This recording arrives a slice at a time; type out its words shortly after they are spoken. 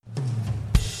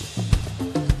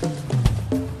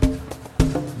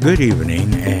Good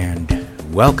evening and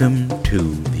welcome to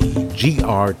the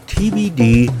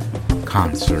GRTBD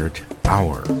Concert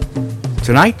Hour.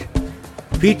 Tonight,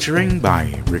 featuring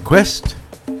by request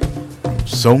from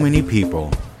so many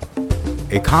people,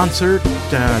 a concert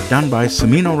done by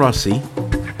Semino Rossi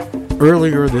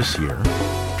earlier this year,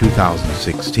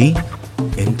 2016,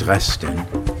 in Dresden,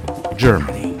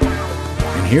 Germany.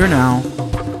 And here now,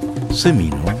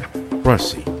 Semino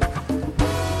Rossi.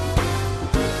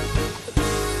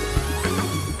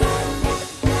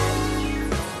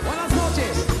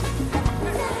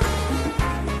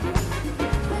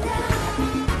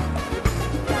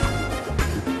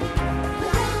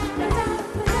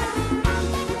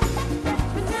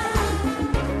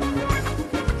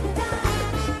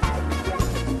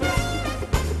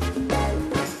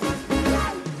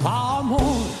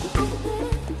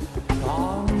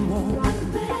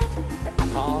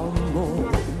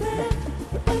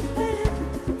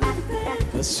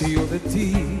 Nació de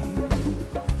ti,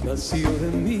 nació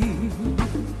de mí,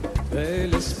 de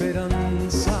la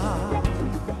esperanza.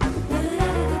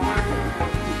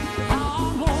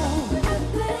 Amor,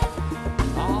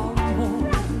 amor,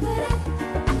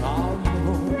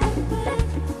 amor.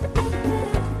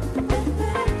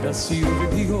 Nació de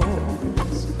Dios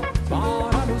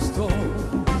para los dos,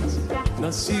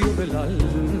 nació del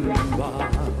alma.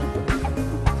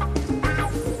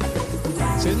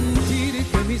 Sentir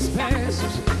que mis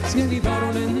besos se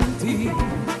anidaron en ti,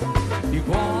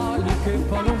 igual que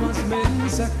palomas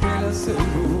mensajeras de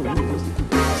luz.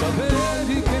 Saber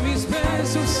que mis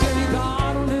besos se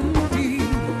anidaron en ti,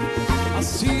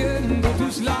 haciendo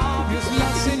tus labios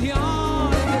la señal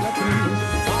de la cruz.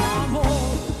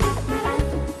 Amor,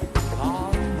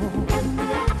 amor,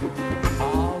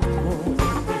 amor.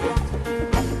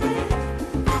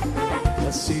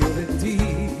 Nació de ti,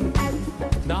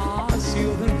 nació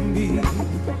de mí,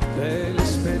 de la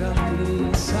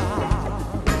esperanza.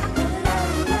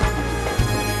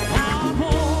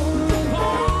 Amor,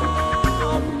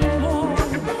 amor,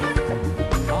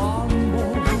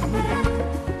 amor.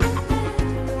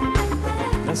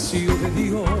 Nació de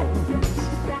Dios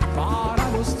para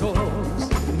los dos,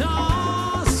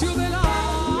 nació del alma.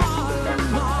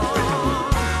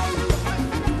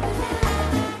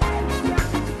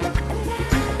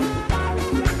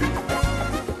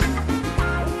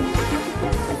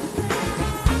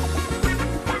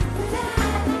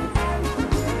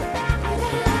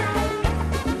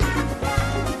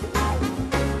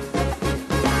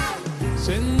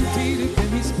 Sentir que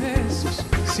mis besos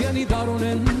se anidaron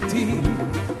en ti,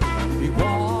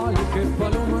 igual que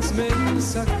palomas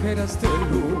mensajeras de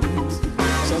luz.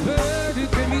 Saber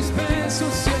que mis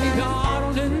besos se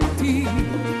anidaron en ti,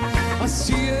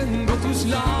 haciendo tus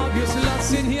labios la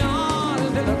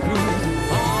señal de la cruz.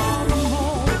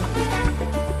 Amor,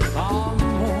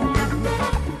 amor,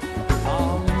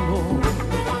 amor.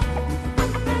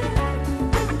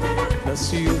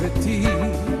 Nació de ti,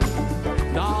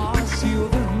 nació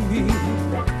de mí,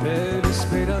 de la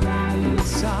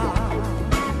esperanza.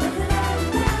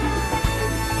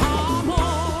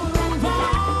 Amor,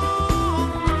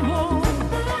 amor,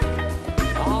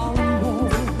 amor.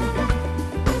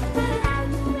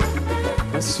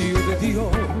 Nació de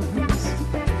Dios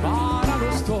para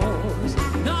los dos,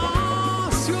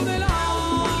 nació del alma.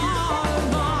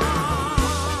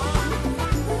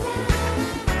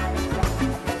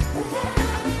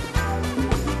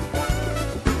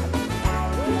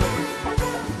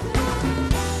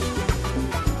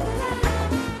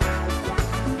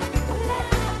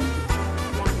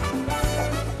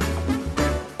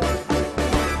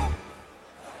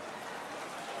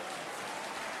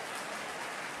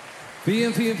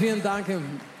 Vielen, vielen, vielen Dank.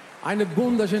 Einen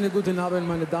wunderschönen guten Abend,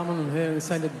 meine Damen und Herren. Es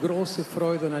ist eine große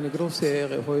Freude und eine große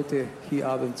Ehre, heute hier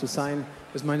Abend zu sein.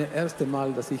 Es ist mein erstes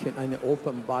Mal, dass ich in einem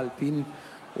Opernball bin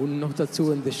und noch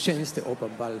dazu in der schönste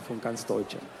Opernball von ganz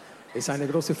Deutschland. Es ist eine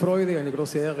große Freude, eine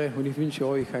große Ehre und ich wünsche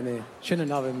euch einen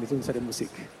schönen Abend mit unserer Musik.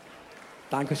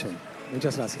 Dankeschön.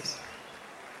 Muchas gracias.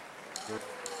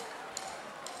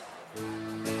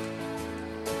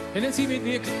 Kennen Sie mit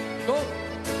mir? Go!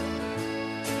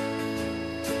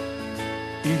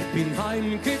 Ich bin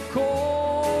heimgekommen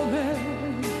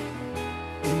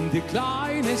in die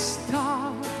kleine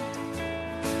Stadt,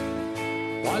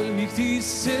 weil mich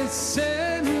diese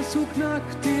Sehnsucht nach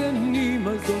dir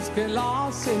niemals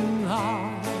losgelassen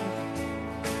hat.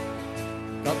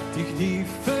 Hab dich nie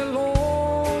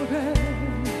verloren,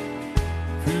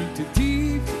 fühlte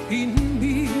tief in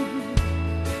mir.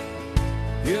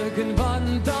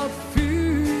 Irgendwann da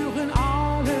führen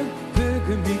alle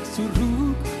Wege mich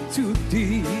zurück zu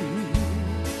dir.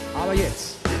 Aber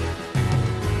jetzt.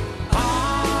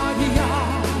 Adia,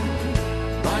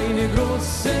 eine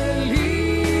große Liebe.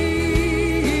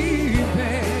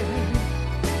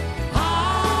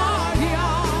 Ah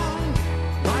ja,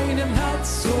 meinem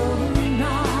Herz so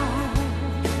nah.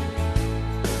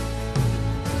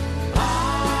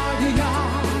 Ah ja,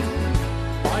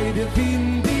 beide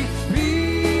find ich Frieden.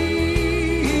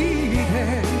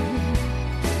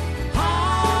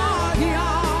 Ah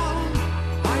ja,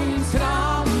 ein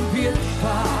Traum wird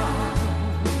wahr.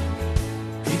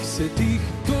 Ich seh dich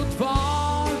dort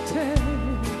warten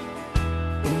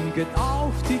und geht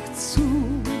auf dich zu.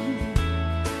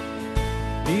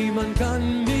 Niemand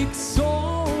kann mich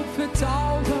so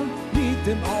verzaubern mit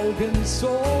den Augen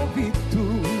so wie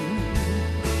du.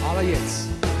 Aber jetzt.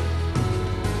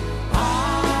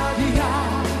 Ah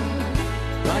ja,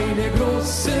 deine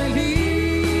große Liebe.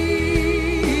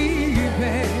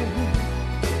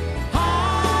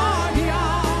 Ah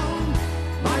ja,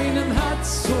 meinem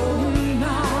Herz so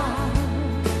nah.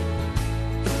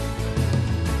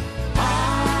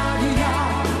 Ah ja,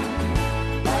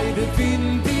 beide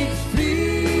find ich Frieden.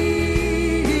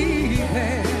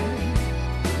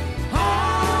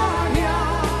 Ah ja,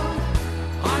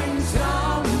 ein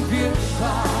Traum wird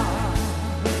wahr.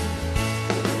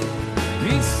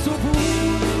 Bist du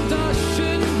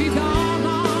wunderschön wie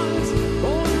damals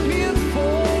und mir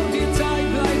vor die Zeit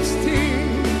bleibt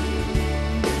stehen,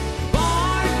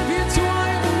 weil wir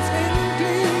zwei uns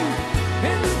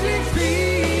endlich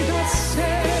wiedersehen.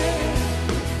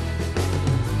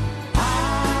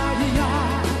 Ah ja,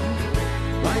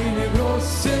 meine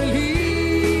große Liebe.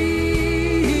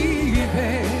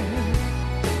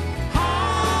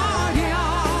 Ah ja,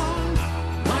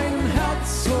 mein Herz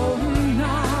so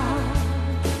nah.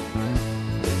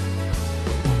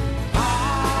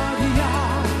 Ah ja,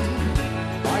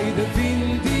 beide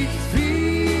find ich Frieden.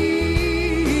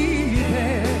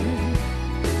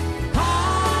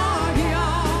 Ah ja,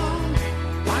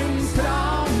 ein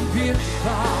Traum wird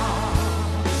wahr.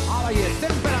 Aber jetzt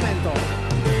Temperamento.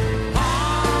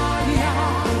 Ah ja,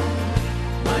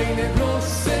 meine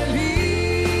große Liebe.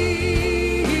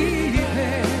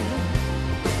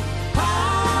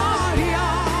 Ah ja,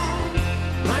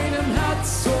 meinem Herz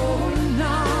so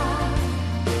nah.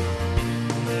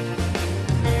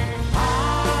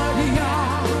 Ah ja,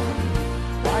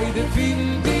 beide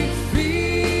find ich Frieden.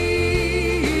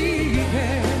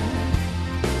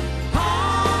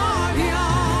 Ah ja,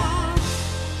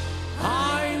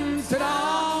 ein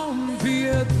Traum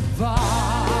wird wahr.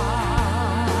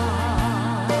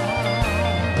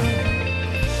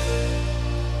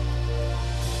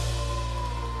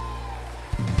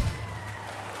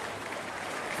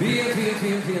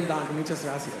 Vielen Dank, muchas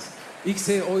gracias. Ich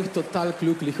sehe euch total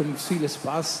glücklich und viel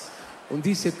Spaß. Und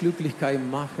diese Glücklichkeit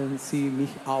machen sie mich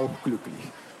auch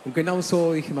glücklich. Und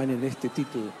genauso ich meine nächste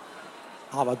Titel.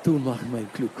 Aber du machst mein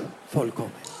Glück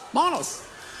vollkommen. Manos!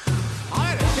 A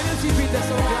ver, können Sie bitte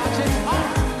so klatschen?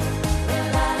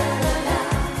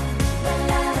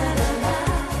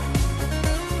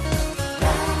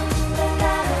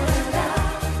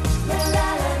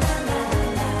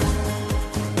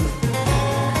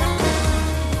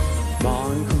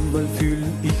 Manchmal fühl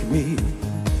ich mich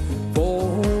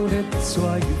ohne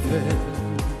Zweifel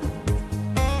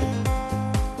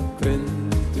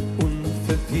fremd und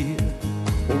verwirrt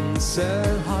und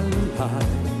sehr allein.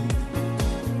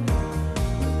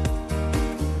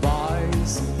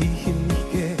 Weiß ich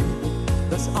nicht,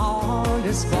 dass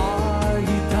alles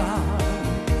weiter.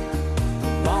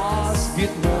 Was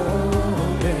wird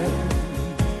morgen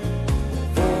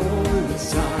wohl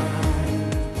sein?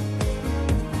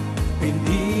 Bin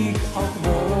ich auch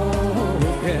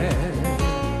morgen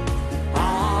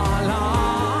allein.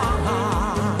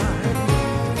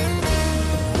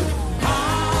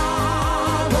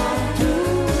 Aber du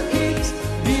gibst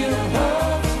mir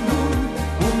Hoffnung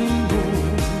und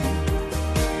Mut.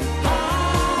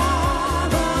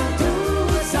 Aber du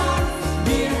sagst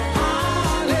mir,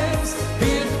 alles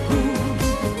wird gut.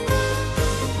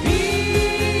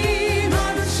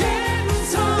 Niemand schenkt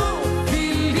so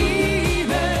viel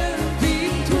Liebe wie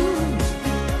du.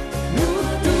 Nur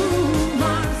du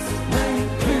machst mein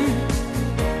Glück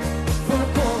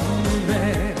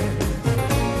vollkommen.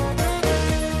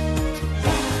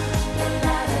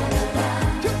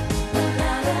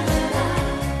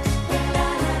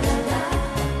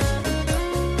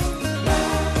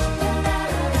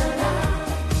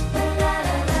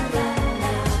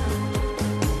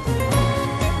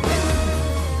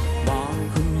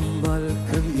 Manchmal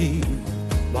kann ich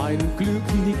mein Glück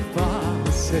nicht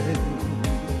fassen.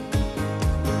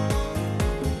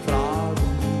 Frage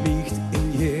mich in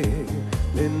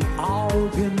jedem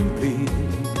Augenblick.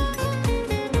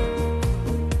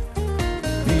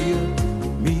 Wird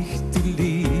mich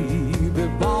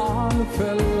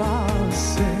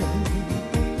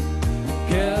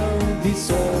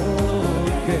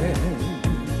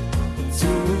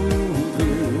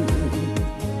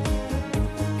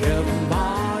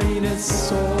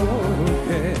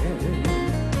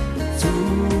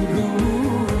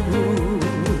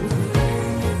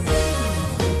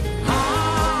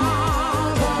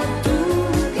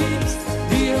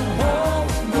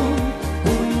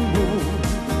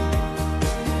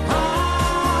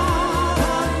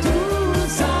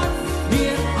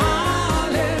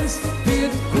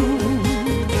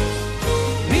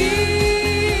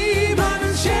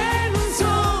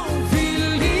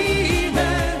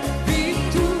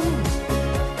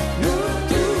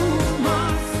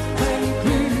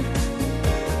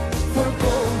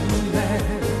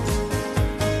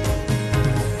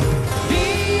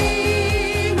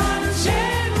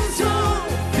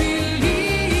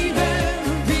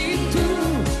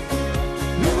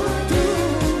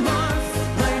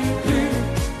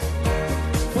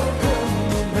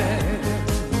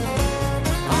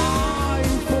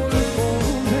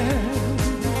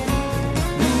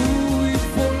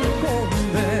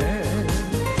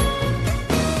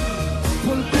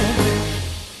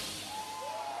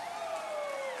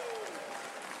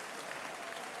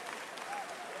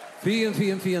Vielen,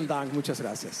 vielen, vielen Dank. Muchas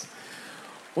gracias.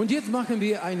 Und jetzt machen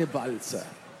wir eine Walze.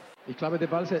 Ich glaube, die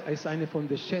Walze ist eine von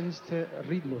den schönsten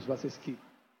Rhythmus, was es gibt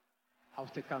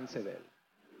auf der ganzen Welt.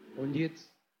 Und jetzt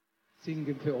singen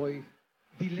wir für euch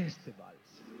die letzte Walze.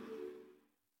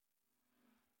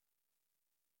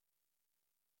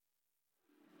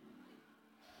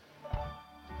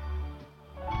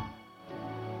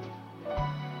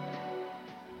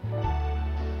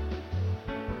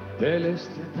 Der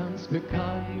letzte Tanz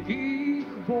begann, ich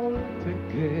wollte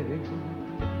gehen.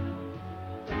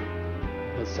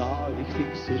 Da sah ich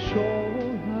dich so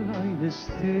schon alleine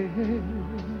stehen.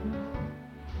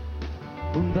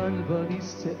 Und dann war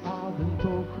dieser Abend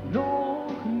doch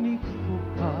noch nicht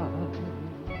vorbei.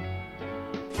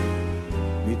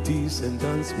 Mit diesem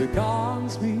Tanz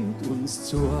begann's mit uns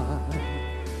zwei.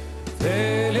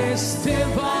 Der letzte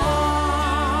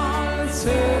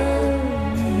Walze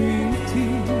mit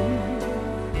dir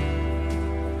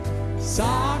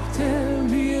sagte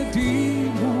mir, die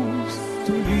musst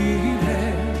du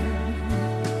lieben.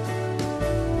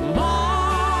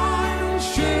 Mein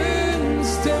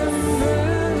schönste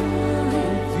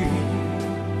Melodie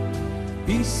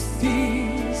ist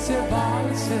diese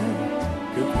Walze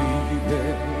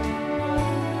geblieben.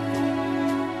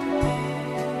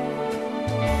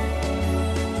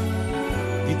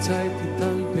 Die Zeit, die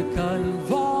dann begann,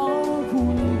 war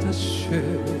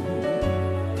wunderschön.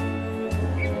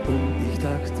 Und ich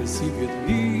dachte, sie wird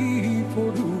nie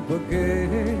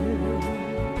vorübergehen.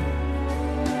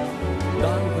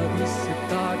 Dann war diese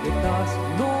Tage, das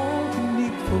noch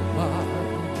nicht vorbei.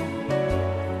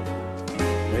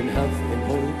 Mein Herz nimmt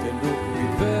heute noch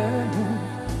mit Wärme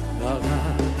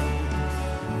daran.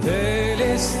 Der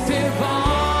letzte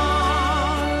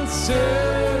Walze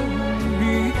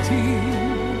mit dir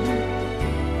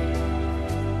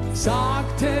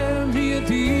sagte mir,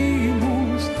 die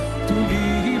musst du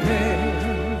lieben.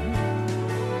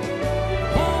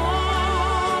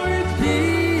 Heute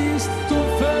bist du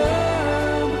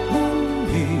fern und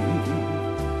lieb,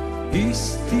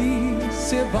 ist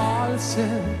diese Walze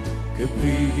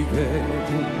geblieben.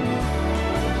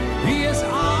 Wie es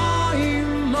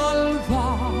einmal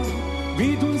war,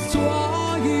 wie du so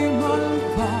einmal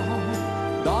war,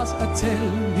 das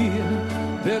erzähl mir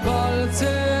der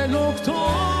Walze noch heute.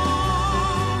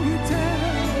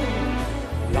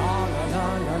 La la la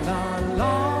la la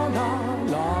la la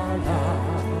la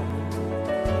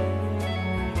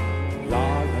la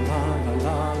la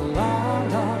la la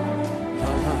la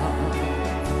la.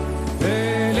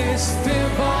 Der letzte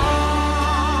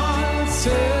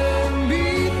Walze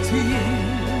mit dir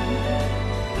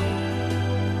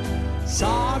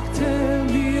sagte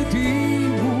mir, die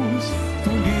musst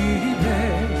du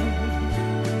lieben.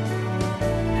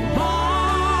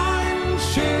 Mein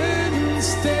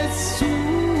schönstes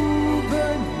Souvenir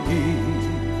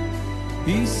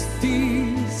ist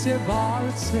diese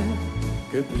Walze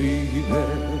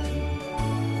geblieben.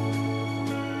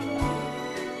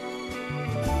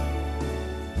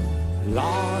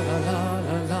 La la la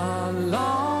la la la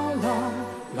la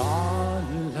la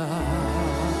la.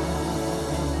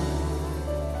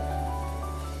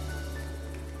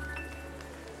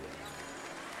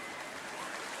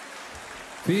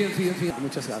 Vielen, vielen, vielen,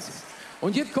 muchas gracias.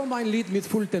 Und jetzt kommt ein Lied mit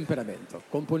Full Temperamento.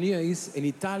 Komponiert ist in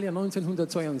Italien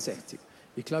 1962.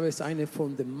 Ich glaube, es ist eine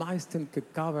von den meisten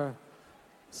gecovert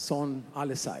Songs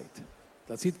aller Zeit.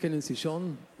 Das Lied kennen Sie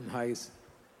schon und heißt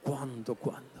Quando,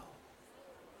 Quando.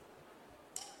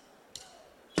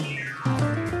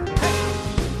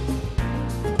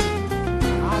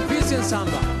 Ein bisschen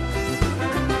Samba.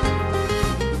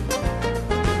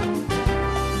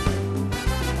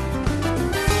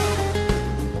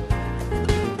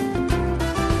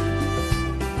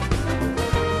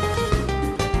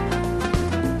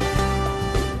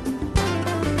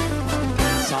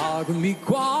 Sagmi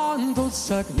quando,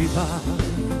 sagmi wann.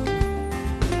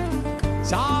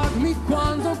 Sagmi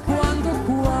quando, quando,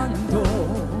 quando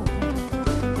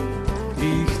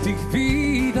ich dich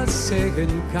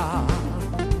wiedersehen kann.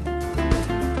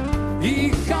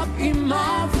 Ich hab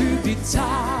immer für die Zeit.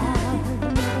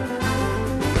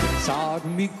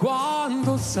 Sagmi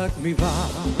quando, sagmi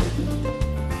wann.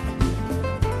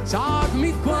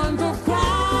 Sagmi quando,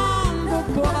 quando,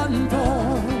 quando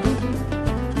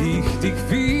ich dich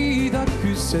wieder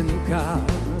küssen kann.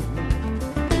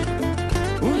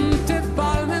 Und die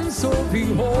Palmen so wie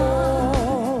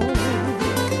hoch.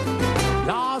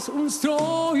 Lass uns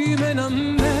träumen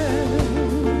am Meer.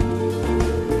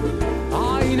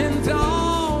 Einen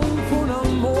Traum von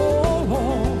Amor.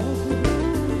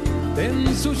 Denn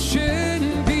so schön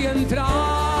wie ein Traum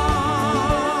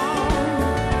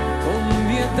kommt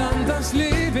mir dann das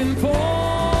Leben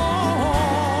vor.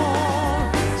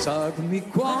 Sagmi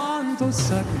quanto,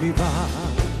 sagmi va.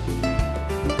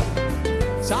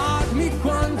 Sagmi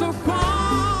quanto,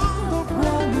 quanto,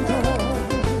 quanto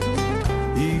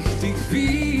ich dich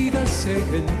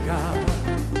wiedersehen kann.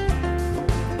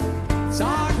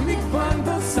 Sagmi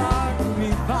quanto,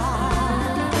 sagmi wann.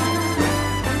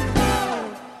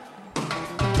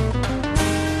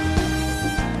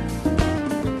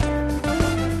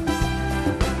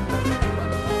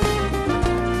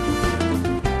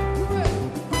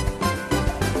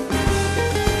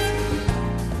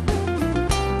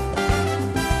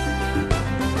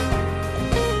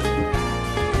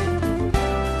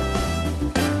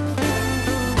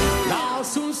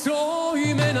 Lass uns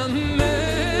träumen am Meer,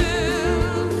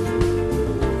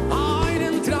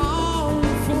 einen Traum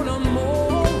von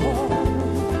Amor,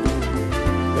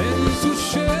 denn so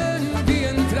schön wie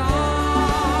ein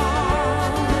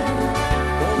Traum,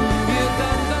 und wir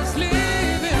dann das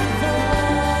Leben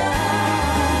vor.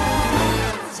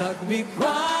 Sag mir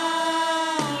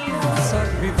quando,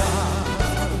 sag mir wann,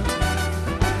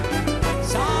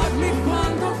 sag mir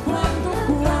quando, quando,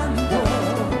 quando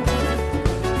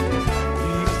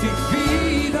ich dich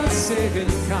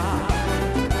wiedersehen kann.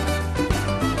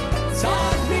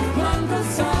 Sag mir quando,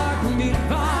 sag mir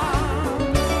wann.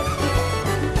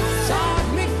 Sag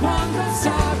mir quando,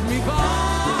 sag mir wann.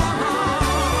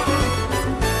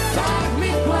 Sag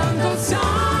mir quando,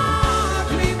 sag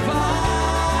mir wann.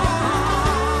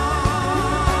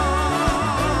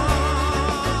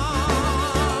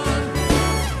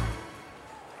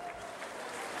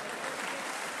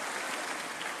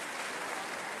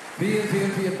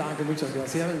 Vielen Dank, muchas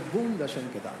gracias. Sie haben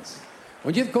wunderschön getanzt.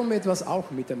 Und jetzt kommt etwas auch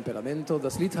mit Temperamento.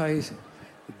 Das Lied heißt,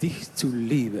 dich zu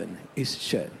lieben ist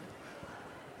schön.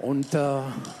 Und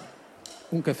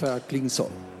ungefähr klingt so.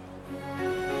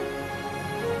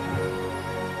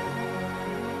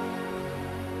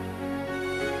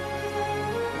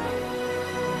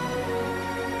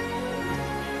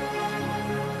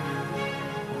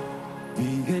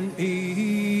 Wie ein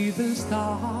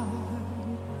Edelstahl,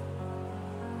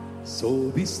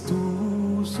 so bist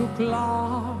du so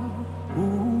klar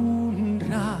und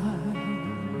rein.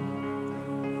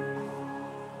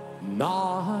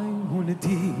 Nein, ohne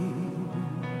dich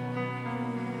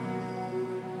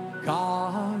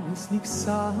kann es nicht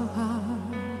sein.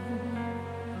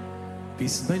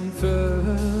 Bist mein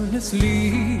fernes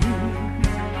Lied,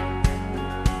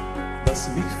 das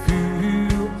mich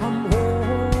führt am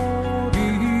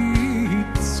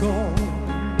Horizont.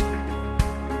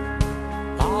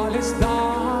 Alles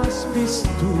das bist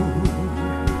du,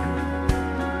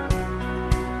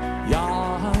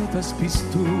 ja, das bist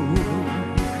du.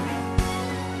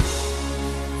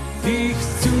 Dich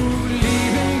zu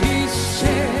lieben ist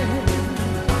schön,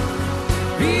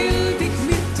 will dich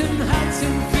mit dem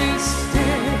Herzen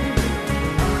feststellen.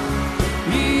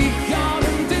 Ich habe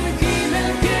den Himmel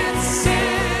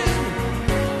gesehen,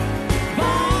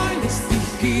 weil es dich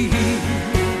gibt.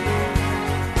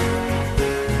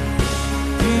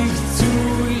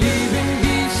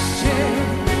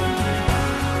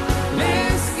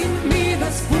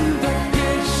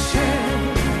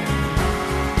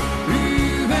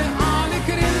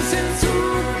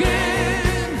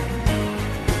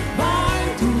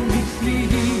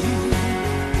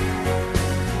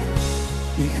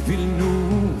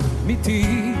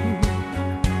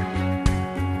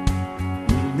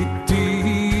 Mit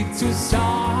dir zusammen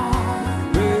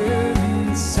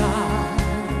sein,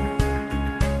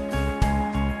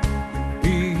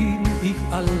 bin ich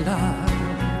allein,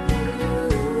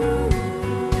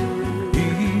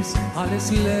 ist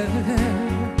alles leer,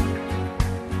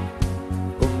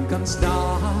 komm ganz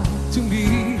nah zu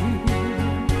mir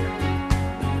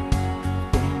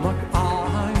und mach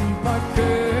ein paar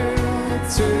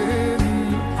Kerzen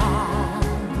an,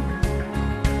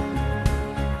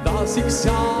 dass ich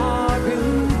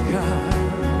sagen kann,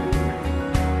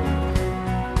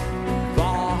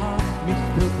 was mich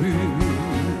berührt.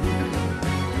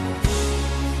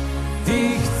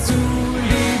 Dich zu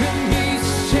lieben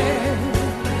ist schön,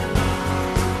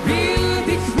 will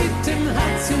dich mit dem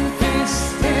Herzen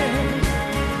feststellen.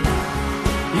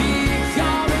 Ich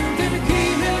habe den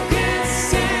Himmel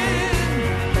gesehen,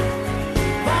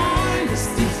 weil es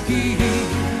dich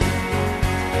gibt.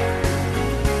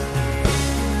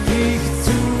 Dich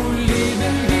zu lieben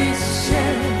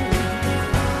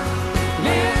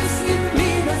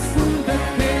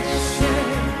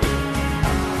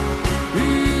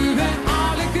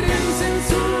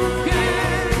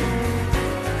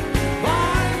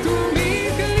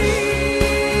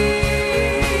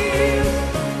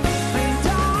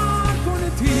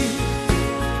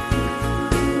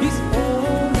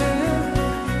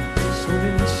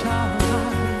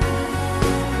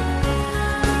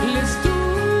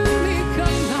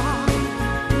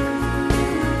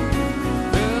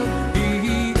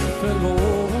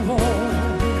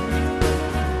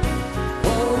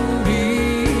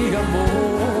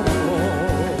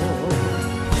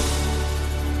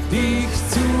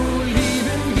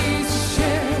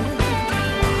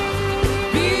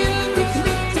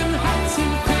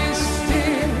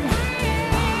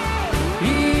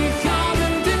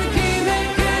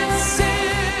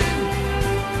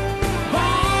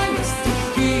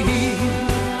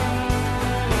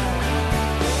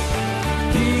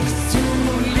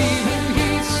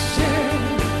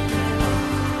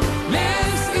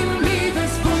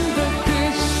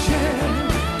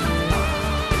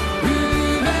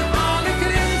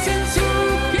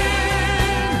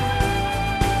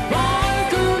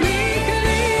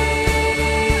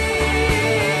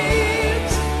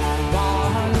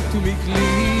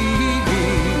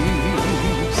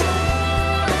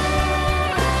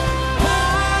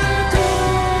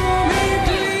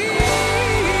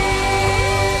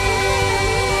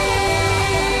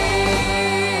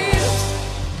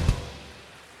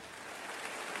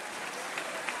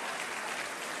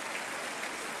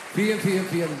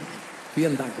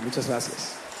Vielen Dank. Muchas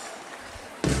gracias.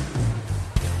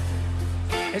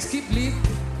 Es gibt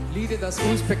Lieder, das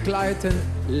uns begleiten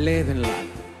Leben lang.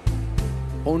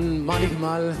 Und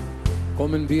manchmal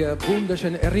kommen wir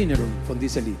wunderschöne Erinnerungen von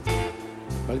diesem Lied.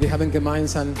 Weil wir haben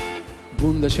gemeinsam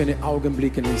wunderschöne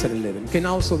Augenblicke in unserem Leben.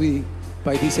 Genauso wie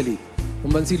bei diesem Lied.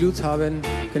 Und wenn Sie Lust haben,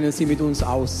 können Sie mit uns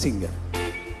auch singen.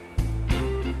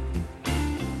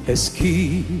 Es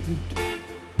gibt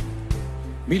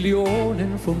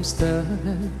Millionen von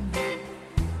Sternen.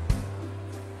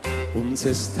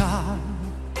 Unser Star,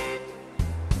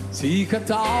 sie hat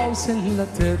 1000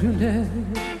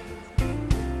 Laternen.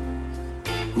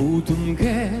 Gut und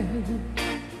Geld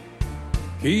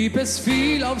gibt es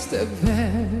viel auf der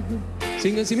Welt.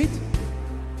 Singen Sie mit?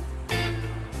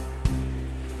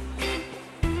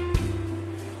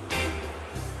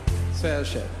 Sehr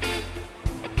schön.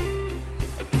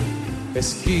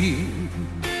 Es gibt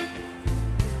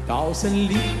 1000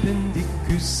 Lippen, die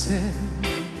küssen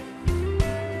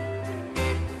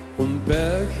und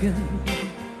Bergen,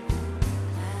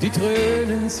 die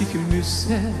Tränen sich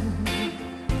müssen.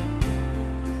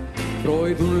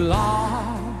 Freude und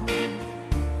Leid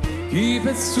gibt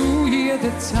es zu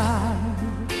jeder Zeit,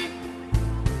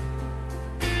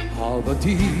 aber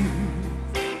die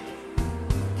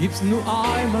gibt's nur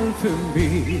einmal für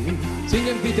mich.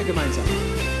 Singen bitte gemeinsam.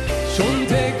 Schon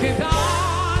der Gedanke,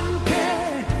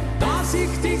 dass ich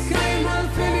dich einmal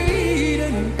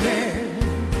verlieren will,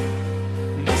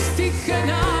 dass dich ein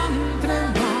anderer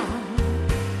Mann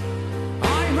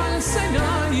einmal sein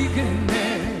eigen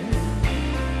nennt.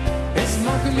 Es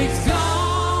macht mich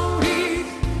traurig,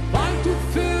 weil du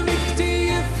für mich die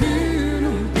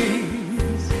Erfüllung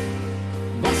bist.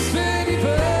 Was für die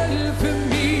Welt für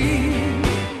mich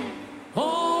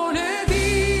ohne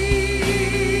dich.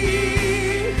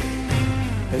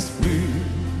 Es blühen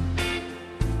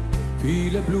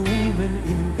viele Blumen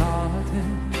im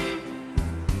Garten.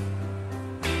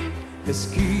 Es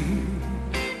gibt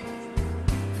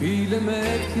viele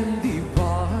Mädchen, die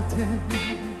warten.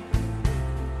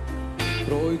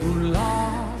 Freude und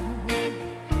Leid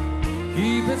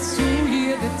gibt es zu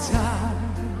jeder Zeit,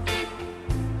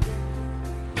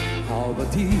 aber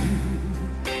die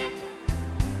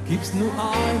gibt's nur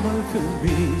einmal für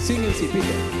mich. Singen Sie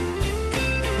bitte.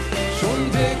 Schon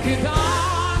der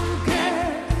Gedanke,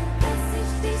 dass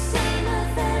ich dich einmal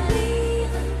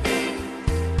verlieren will,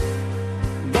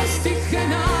 dass dich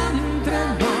ein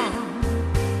anderer Mann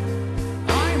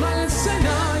einmal sein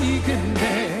eigen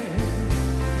nennt.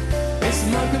 Es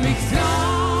macht mich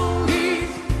traurig,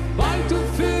 weil du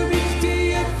für mich die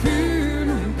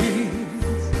Erfüllung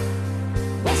bist.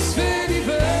 Was für die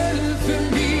Welt für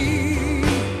mich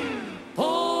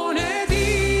ohne dich.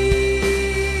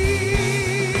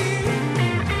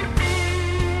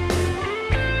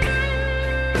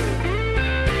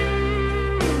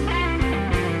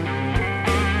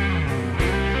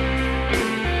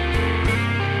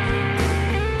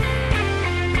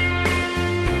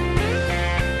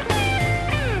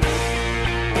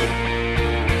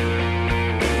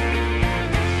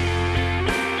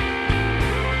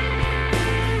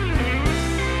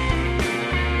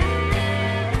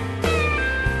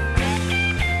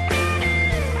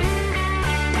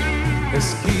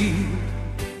 Es gibt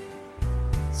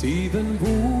 7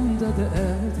 Wunder der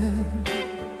Erde,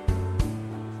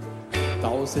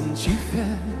 1000 Schiffe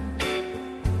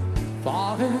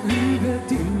fahren über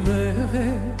die Meere.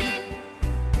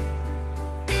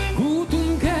 Gut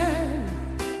und Geld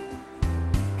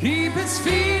gibt es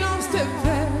viel aus der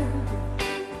Welt,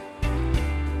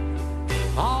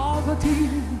 aber die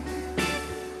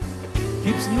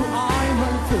gibt's nur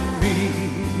einmal für mich.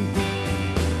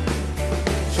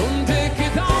 Schon der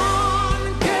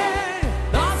Gedanke,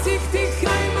 dass ich dich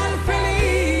einmal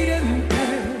verlieren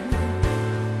will,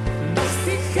 dass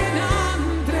dich ein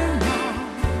anderer Mann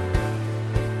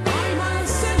einmal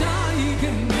sein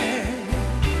eigen nennt.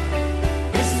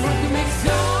 Es macht mich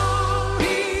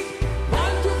traurig,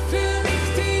 weil du für mich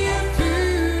die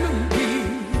Erfüllung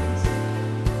bist.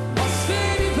 Was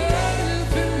für die Welt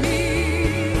für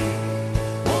mich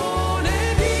ohne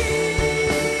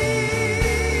dich.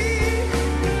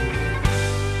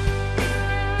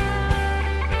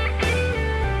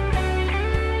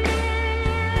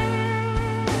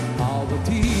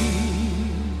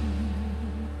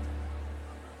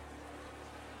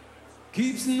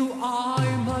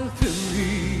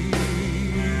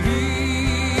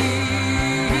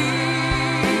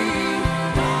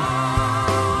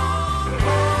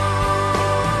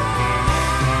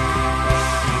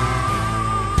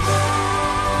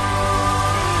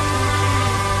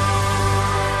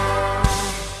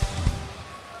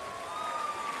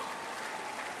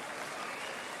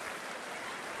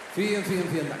 Vielen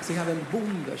Dank. Sie haben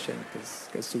wunderschön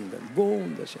gesungen.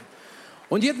 Wunderschön.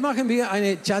 Und jetzt machen wir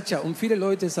eine Cha-Cha. Und viele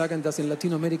Leute sagen, dass in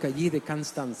Lateinamerika jeder kann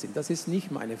tanzen. Das ist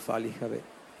nicht mein Fall. Ich habe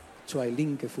 2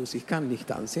 linke Fuß. Ich kann nicht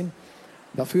tanzen.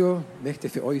 Dafür möchte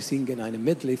ich für euch singen eine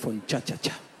Medley von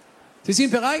Cha-Cha-Cha. Sie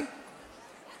sind bereit?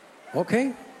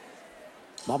 Okay.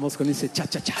 Vamos con ese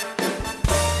Cha-Cha-Cha.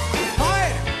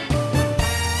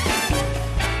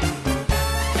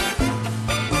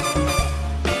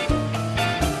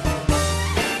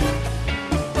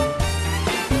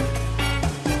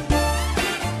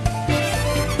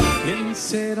 ¿Quién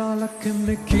será la que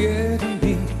me quiere a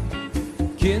mí?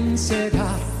 ¿Quién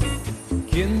será?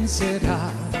 ¿Quién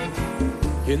será?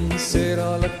 ¿Quién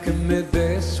será la que me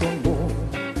dé su amor?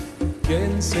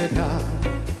 ¿Quién será?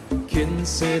 ¿Quién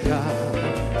será?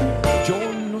 Yo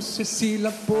no sé si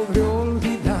la podré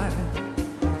olvidar.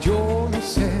 Yo no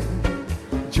sé,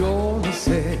 yo no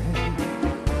sé.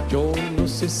 Yo no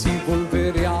sé si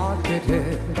volveré a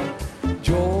querer.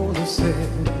 Yo no sé,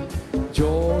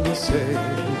 yo no sé.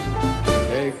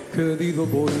 He querido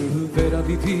volver a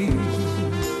vivir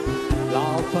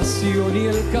la pasión y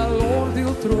el calor de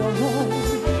otro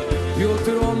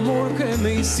amor que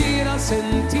me hiciera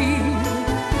sentir,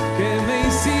 que me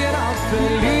hiciera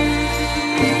feliz.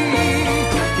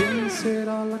 ¿Quién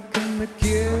será la que me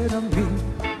quiera a mí?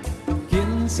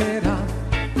 ¿Quién será?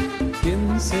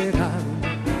 ¿Quién será?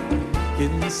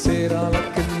 ¿Quién será la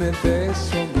que me dé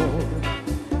su amor?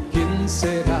 ¿Quién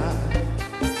será?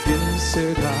 ¿Quién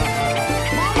será?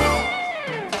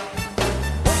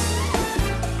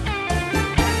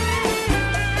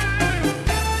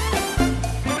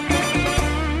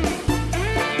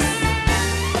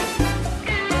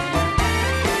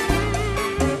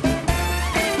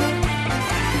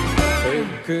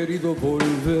 Querido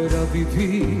volver a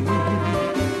vivir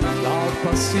la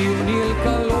pasión y el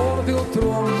calor de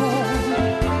otro amor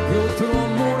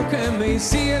que me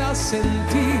hiciera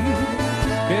sentir,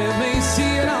 que me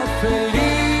hiciera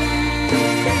feliz.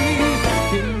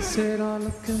 ¿Quién será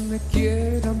la que me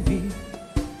quiera a mí?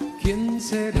 ¿Quién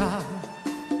será?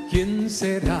 ¿Quién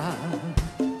será?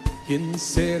 ¿Quién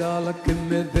será la que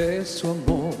me dé su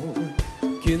amor?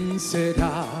 ¿Quién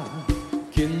será?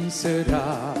 ¿Quién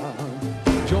será?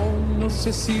 Yo no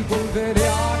sé si volveré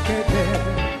a querer.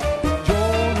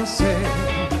 Yo no sé,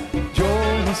 yo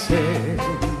no sé.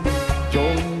 Yo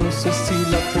no sé si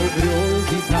la podré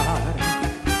olvidar.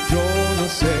 Yo no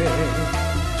sé,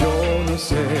 yo no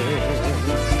sé.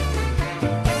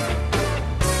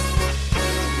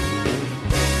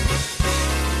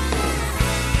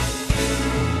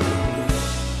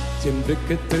 Siempre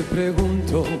que te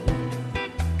pregunto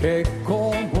qué,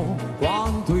 cómo,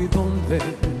 cuándo y dónde,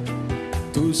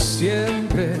 tú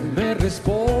siempre me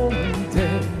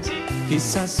respondes,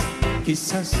 quizás,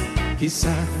 quizás,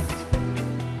 quizás.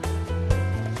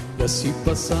 Y así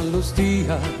pasan los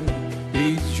días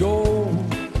y yo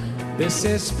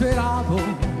desesperado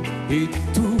y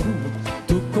tú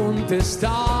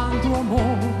contestando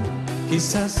amor,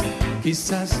 quizás,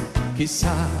 quizás,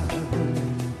 quizás.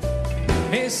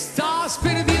 Estás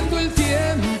perdiendo el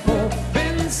tiempo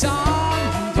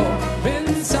pensando,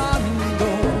 pensando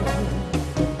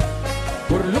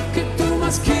por lo que tú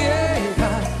más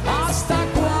quieras. ¿Hasta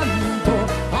cuándo?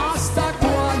 ¿Hasta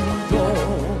cuándo?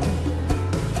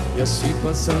 Y así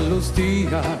pasan los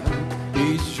días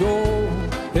y yo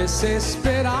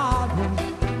desesperado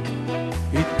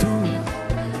y tú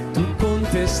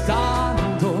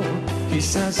contestando,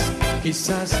 quizás,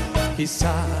 quizás,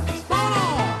 quizás.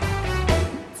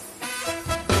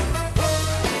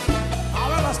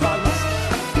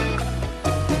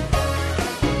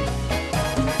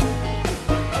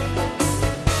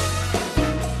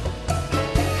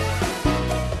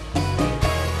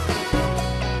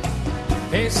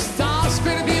 Estás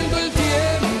perdiendo el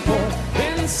tiempo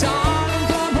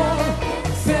pensando, amor,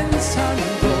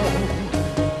 pensando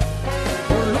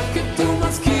por lo que tú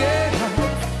más quieras.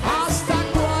 ¿Hasta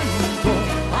cuándo?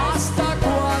 ¿Hasta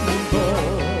cuándo?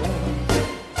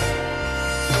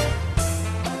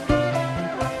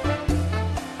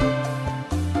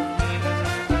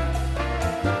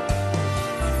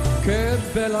 Che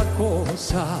bella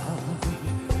cosa,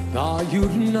 la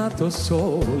giornata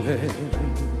sole,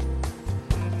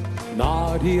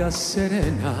 l'aria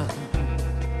serena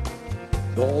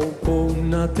dopo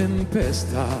una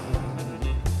tempesta,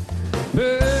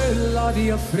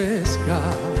 bell'aria fresca,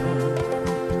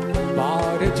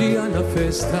 pare già una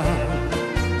festa.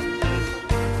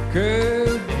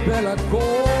 Che bella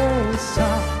cosa,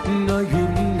 una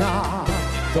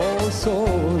giornata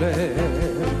sole,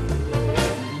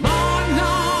 ma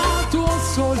nato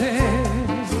sole,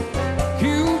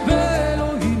 più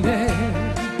bello in me.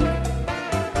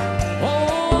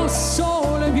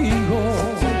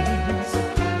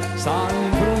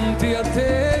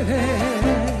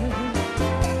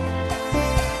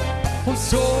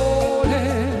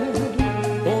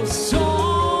 oh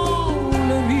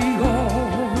sole mio,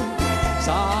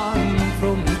 sta in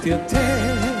fronte a te,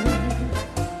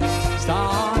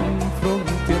 sta in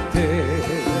fronte a te.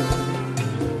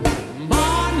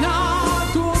 Mana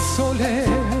tuo sole,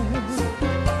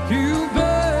 più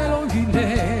bello di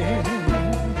me,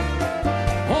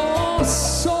 oh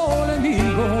sole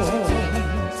mio,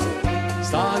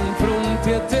 sta in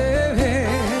fronte a te.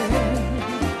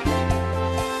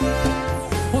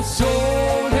 Oh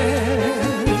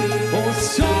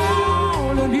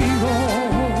sole mio,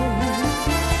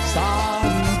 sta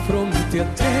in fronte a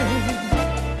te,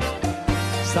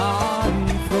 sta in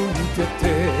fronte a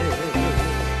te,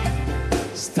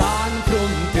 sta in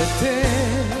fronte a te,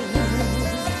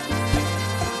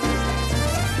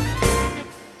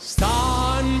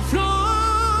 sta in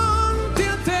fronte a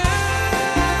te.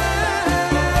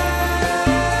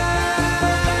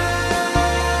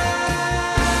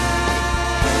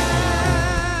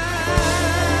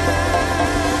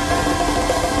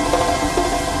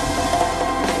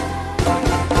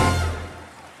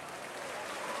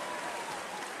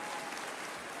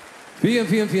 Vielen,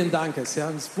 vielen, vielen Dank. Sie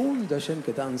haben es wunderschön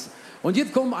getanzt. Und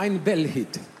jetzt kommt ein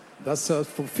Welthit. Das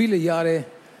vor viele Jahre,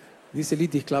 dieses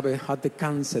Lied, ich glaube, hat die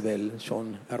ganze Welt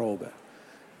schon erobert.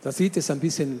 Das Lied ist ein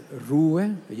bisschen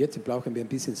Ruhe. Jetzt brauchen wir ein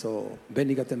bisschen so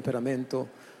weniger Temperamento.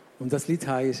 Und das Lied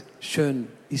heißt Schön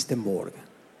ist der Morgen.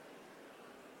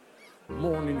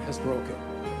 Morning has broken.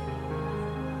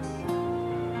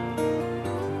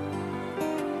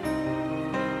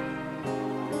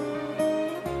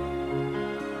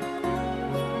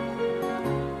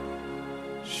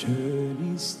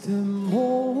 Schön ist der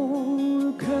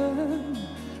Morgen,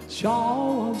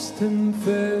 schau aus dem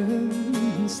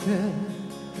Fenster,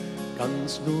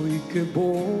 ganz ruhig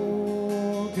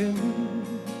geborgen,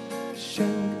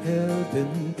 schenkt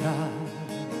den Tag.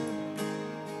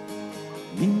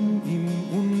 Nimm ihm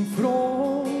und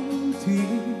freut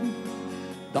ihn,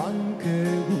 danke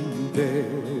und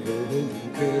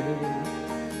denke,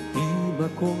 immer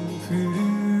kommt für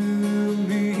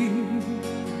mich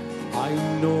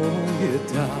ein neuer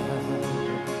Tag.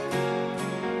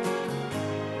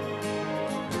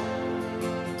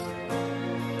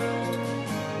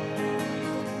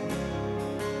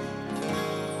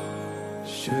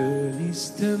 Schön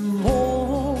ist der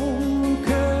Morgen,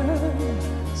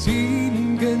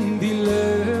 singen die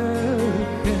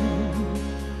Löwen,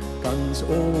 ganz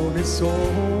ohne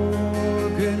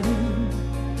Sorgen,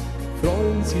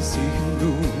 freuen sie sich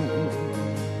nur.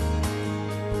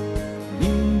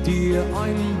 Nimm dir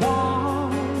ein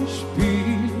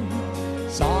Beispiel,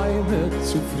 sei mir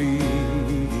zufrieden.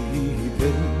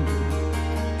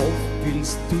 Oft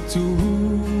willst du zu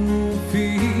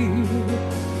viel,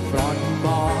 frag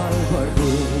mal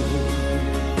warum.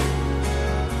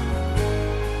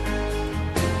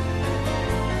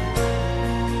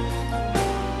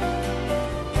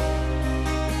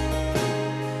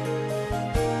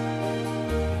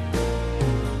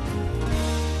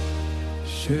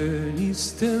 Schön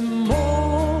ist der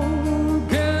Morgen,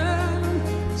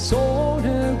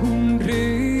 Sonne und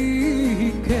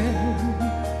Regen,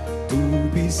 du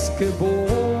bist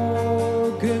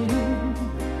geborgen,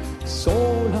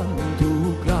 solange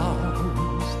du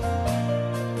glaubst.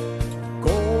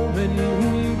 Kommen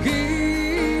und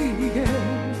gehen,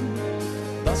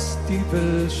 dass die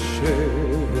Welt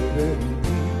schön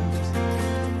ist,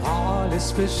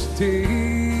 alles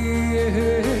verstehen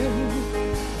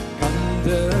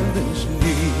der Mensch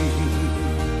nie.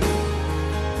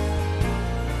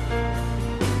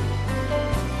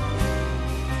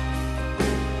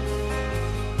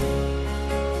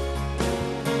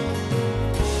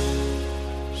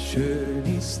 Schön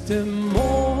ist der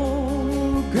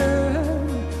Morgen,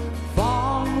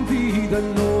 fang wieder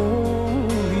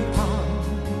neu an,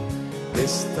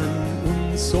 gestern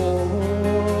und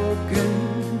Sorgen,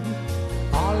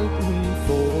 alt und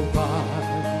vorbei.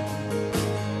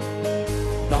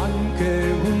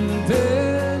 Danke und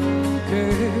denke,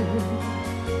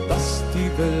 dass die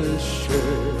Welt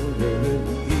schön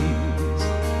ist.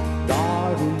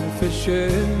 Darum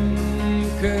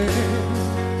verschenke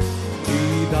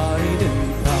die deinen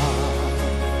Tag.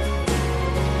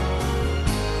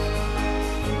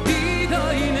 Die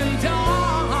deinen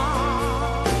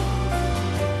Tag.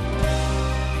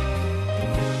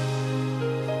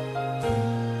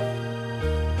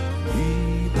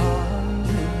 Die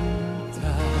deinen Tag.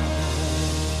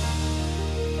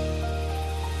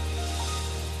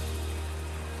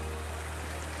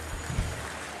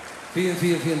 Vielen,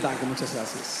 vielen, vielen Dank. Muchas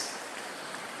gracias.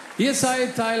 Ihr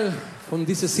seid Teil von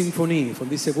dieser Symphonie, von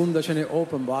dieser wunderschönen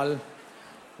Open Ball.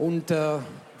 Und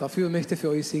Dafür möchte ich für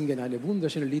euch singen ein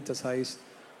wunderschönes Lied, das heißt,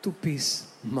 du bist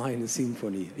meine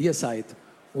Symphonie. Ihr seid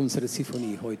unsere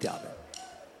Symphonie heute Abend.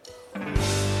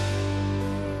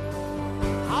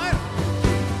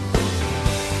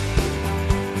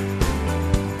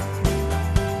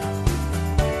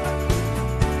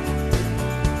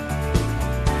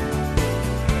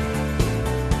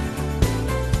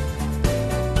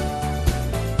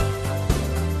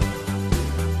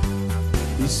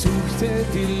 Ich suchte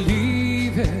die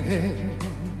Liebe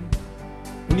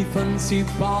und ich fand sie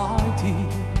bei dir.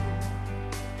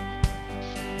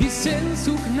 Die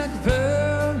Sehnsucht nach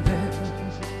Wärme,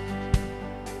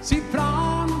 sie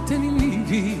brannte in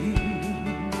mir.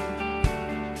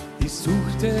 Ich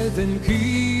suchte den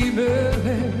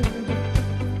Himmel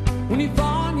und ich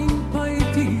war nicht bei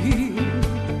dir.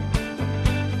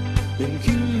 Den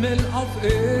Himmel auf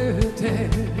Erden,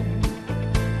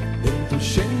 du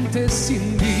schenktest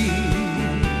in mir.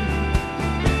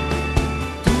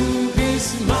 Du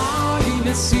bist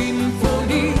meine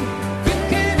Symphonie, wie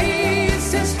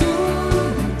genießest du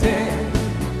denn?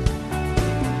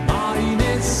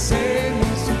 Meine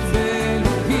Sehnsucht,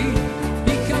 Melodie,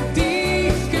 ich hab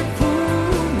dich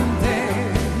gefunden.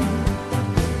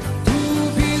 Du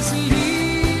bist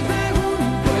Liebe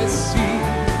und Poesie,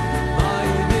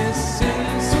 meine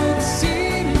Sehnsucht,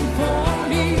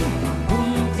 Symphonie.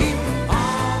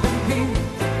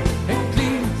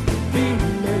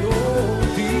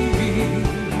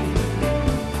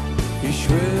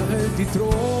 Die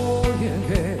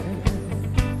Treue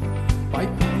bei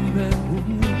Kummer und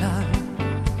Leid.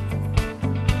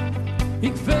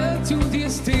 Ich will zu dir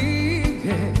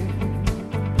stehen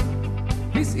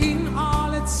bis in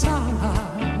alle Zeit.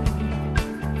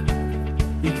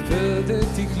 Ich werde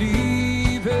dich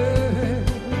lieben,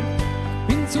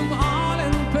 bin zum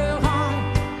allen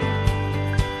bereit.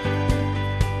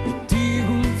 Mit dir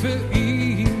und für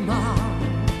immer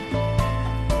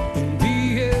in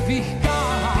die Ewigkeit.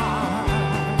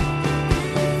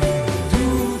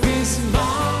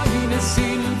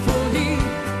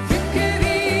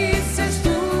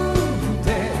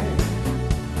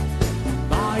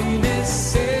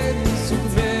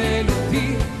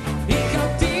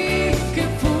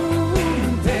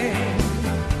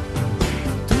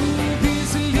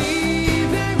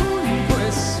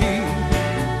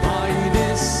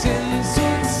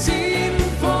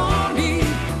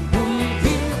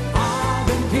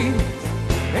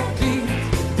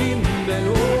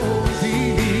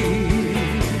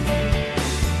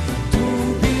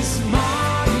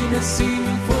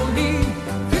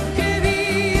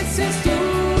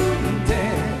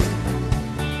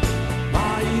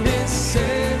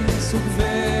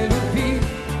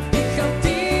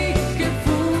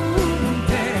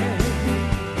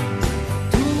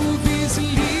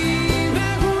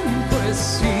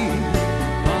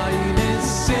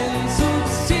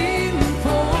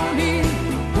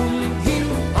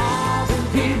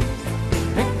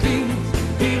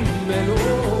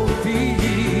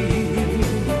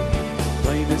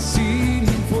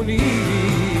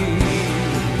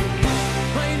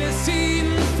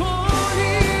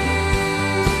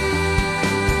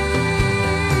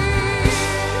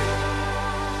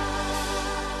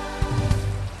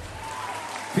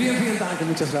 Vielen Dank,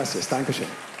 muchas gracias. Dankeschön.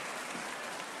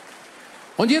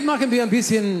 Und jetzt machen wir ein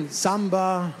bisschen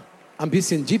Samba, ein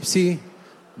bisschen Gypsy.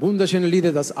 Wunderschöne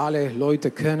Lieder, das alle Leute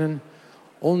kennen.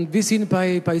 Und wir sind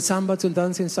bei Samba zum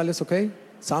Tanzen. Ist alles okay?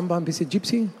 Samba, ein bisschen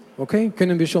Gypsy? Okay?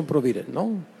 Können wir schon probieren,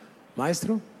 no?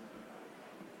 Maestro?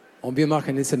 Und wir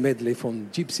machen jetzt ein Medley von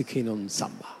Gypsy King und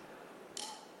Samba.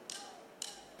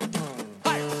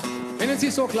 Hi! Können Sie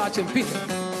so klatschen, bitte?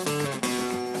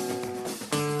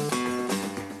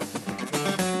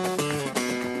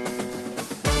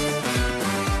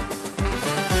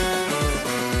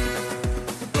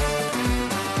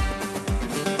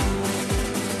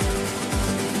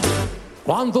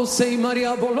 Quando sei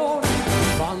Maria Bologna,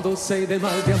 quando sei de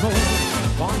mal di amore,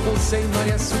 quando sei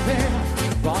Maria Supera,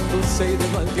 quando sei de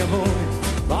mal di amore,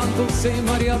 quando sei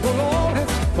Maria Bologna,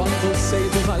 quando sei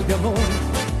de mal di amore,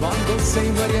 quando sei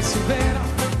Maria Supera,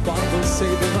 quando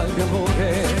sei de mal di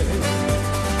amore.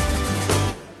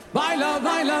 Baila,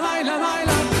 baila, baila,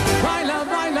 baila, baila,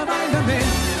 baila, baila me,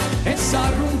 esa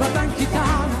rumba tan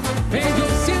gitana,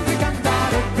 ellos siempre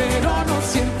cantare, pero no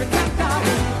siempre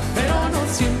cantare, pero no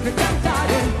siempre cantare.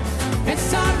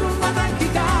 Esa rumba tan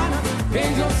gitana que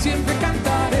yo siempre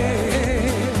cantaré.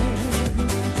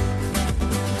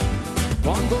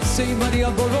 Cuando sei María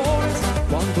Dolores,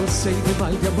 cuando sei de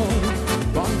mal de amor,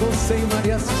 cuando sei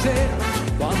María Sincera,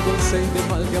 cuando sei de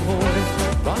mal de amor,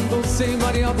 cuando sei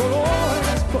María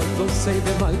Dolores, cuando sei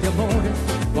de mal de amor,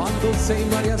 cuando sei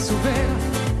María Subera,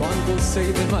 quando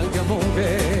sei del mal di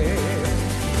amore.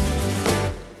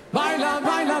 Baila,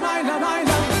 baila, baila,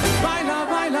 baila, baila,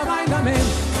 baila, baila me,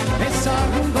 esa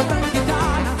rumba tan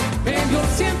gitana, meglio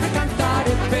sempre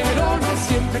cantare, però non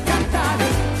sempre cantare,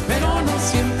 però non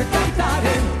sempre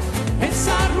cantare,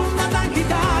 esa rumba tan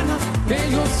gitana,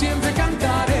 meglio sempre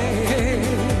cantare.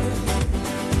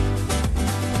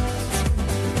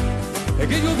 E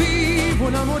che io vivo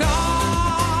innamorato,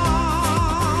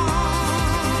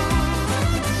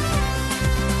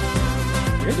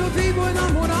 e io vivo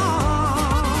innamorato,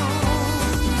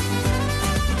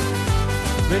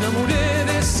 me enamoré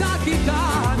de esa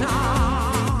gitana,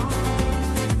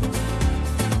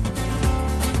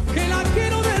 que la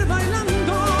quiero ver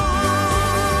bailando.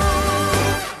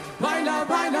 Baila,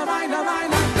 baila, baila,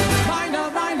 baila, baila,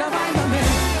 baila, bailame,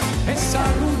 esa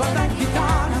rumba tan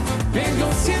gitana, meglio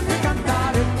siempre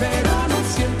cantare, però non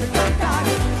sempre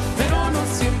cantare, però non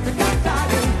sempre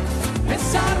cantare,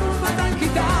 esa rumba tan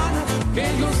gitana,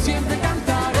 meglio sempre cantare.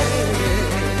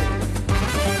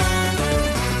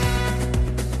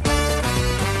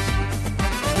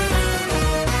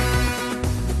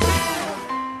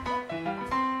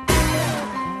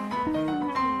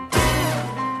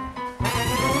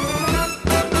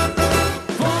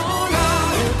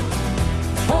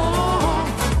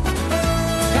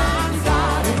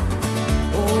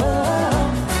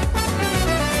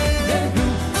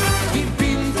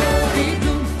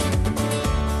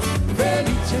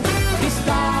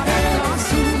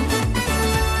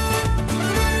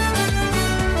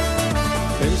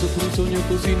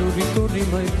 Così non ritorni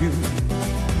mai più,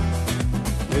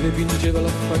 e le vinceva la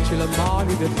faccia e la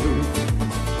mani del blu.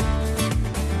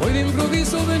 Poi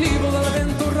d'improvviso venivo dal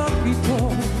vento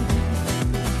rapido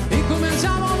e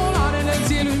cominciamo a volare nel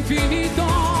cielo infinito.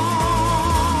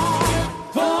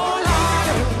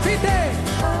 Volare, vite,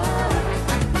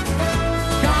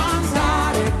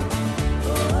 cantare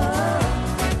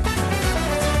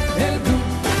nel blu,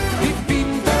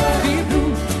 dipinto di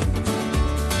blu,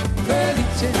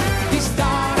 felice di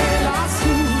stare lassù.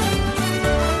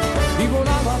 Mi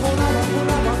volava, volava,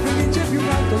 volava, felice più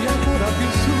alto e ancora più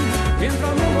su, mentre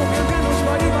l'uomo pian piano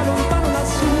spariva lontano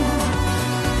lassù,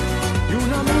 e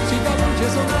una musica dolce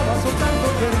suonava soltanto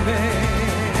per me.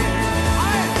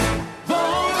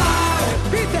 Volare,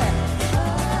 vite,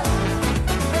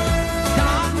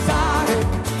 cantare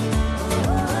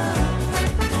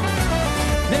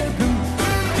nel blu,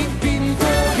 dipinto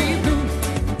di blu,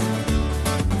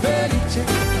 felice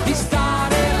di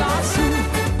stare lassù,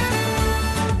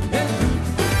 nel blu,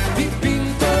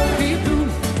 dipinto di blu,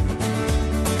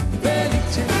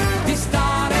 felice di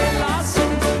stare lassù.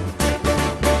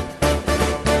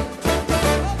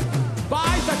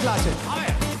 Vai, sta classe, a ver.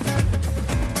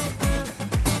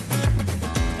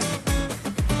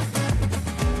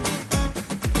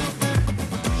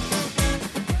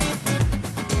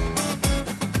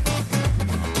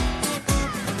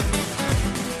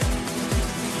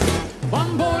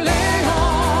 Bamboleo,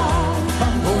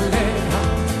 bambolea,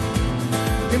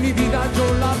 que mi vida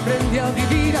yo la aprendí a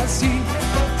vivir así.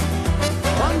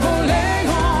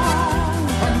 Bamboleo,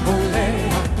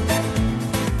 bambolea,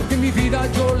 que mi vida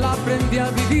yo la aprendí a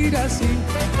vivir así.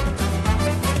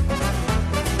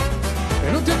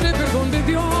 Que no tendré perdón de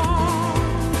Dios,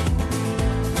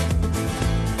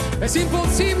 es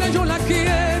imposible, yo la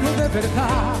quiero de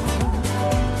verdad.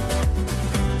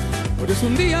 Por eso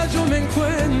un día yo me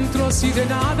encuentro así de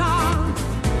nada,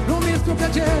 lo mismo que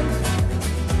ayer,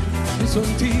 pienso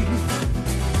en ti,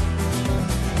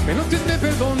 que no tendré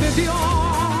perdón de Dios.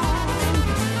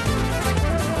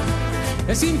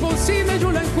 Es imposible,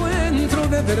 yo la encuentro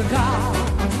de verdad.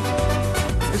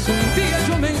 Es un día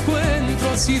yo me encuentro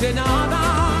así de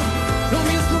nada, lo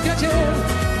mismo que ayer,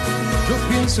 yo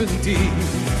pienso en ti.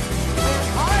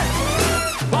 A ver.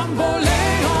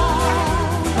 Bamboleo,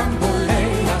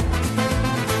 bambolea,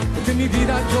 porque mi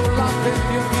vida yo la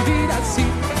aprendí a vivir así.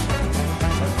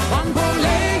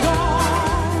 Bamboleo,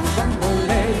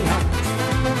 bambolea,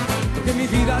 porque mi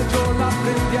vida yo la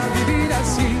aprendí a vivir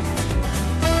así.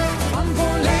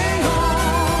 Bamboleo,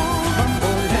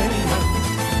 bambolea,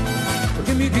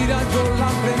 porque mi vida yo la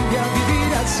aprendí a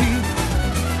vivir así.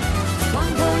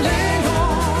 Bamboleo,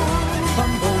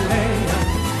 bambolea,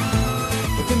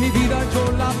 porque mi vida yo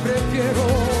la prefiero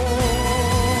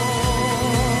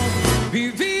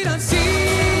vivir así.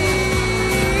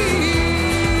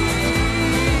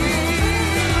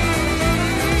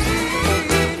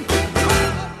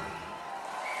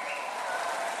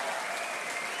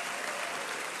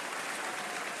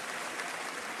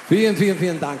 Vielen, vielen,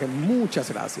 vielen Dank. Muchas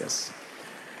gracias.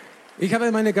 Ich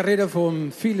habe meine Karriere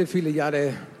von viele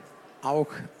Jahre auch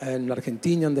in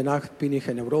Argentinien. Danach bin ich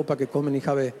in Europa gekommen. Ich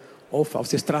habe oft auf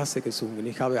der Straße gesungen.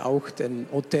 Ich habe auch in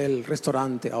Hotel,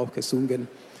 Restaurant auch gesungen.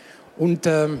 Und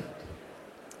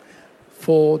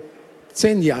vor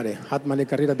 10 Jahren hat meine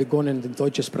Karriere begonnen in der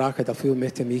deutschen Sprache. Dafür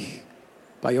möchte ich mich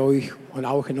bei euch und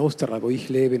auch in Österreich, wo ich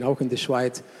lebe, und auch in der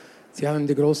Schweiz. Sie haben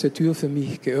die große Tür für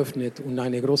mich geöffnet und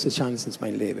eine große Chance in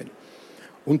mein Leben.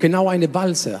 Und genau eine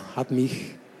Walze hat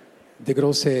mich der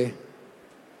große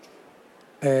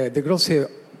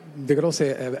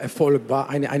Erfolg war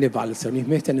eine Walze. Und ich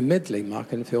möchte eine Medley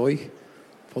machen für euch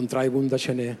von 3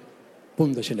 wunderschöne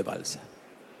Walzer.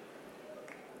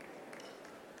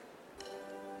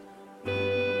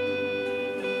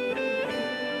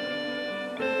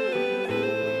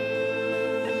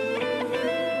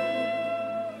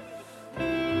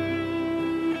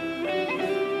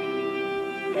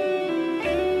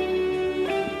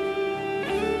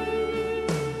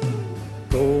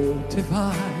 Rote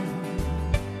Wein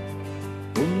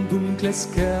und dunkles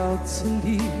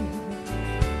Kerzenlicht,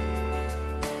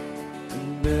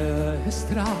 ein Meer ist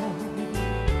Traum,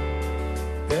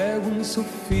 der uns so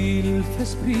viel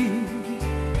verspricht,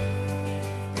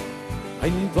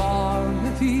 ein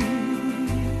warmer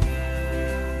Wind,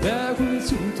 der uns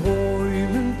zum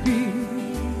Träumen bringt.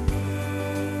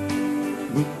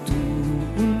 Nur du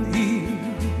und ich,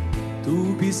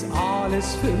 du bist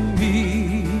alles für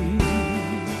mich.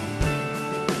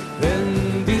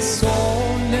 Wenn die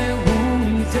Sonne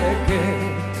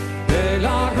untergeht,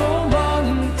 bella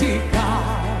romantica,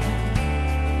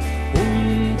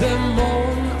 und der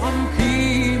Mond am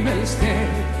Himmel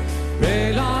steht,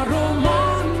 bella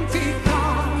romantica.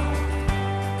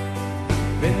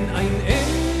 Wenn ein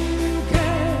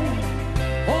Enkel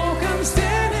hoch am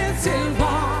Sternenhimmel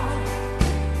war,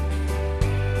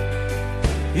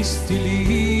 ist die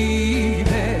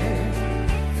Liebe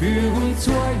für uns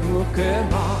zwei nur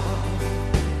gemacht.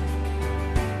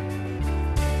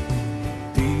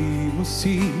 Die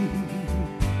Musik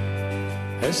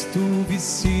hörst du, wie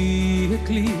sie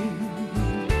klingt,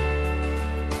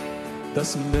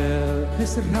 das Meer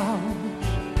ist rauscht,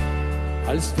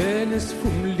 als wenn es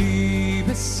vom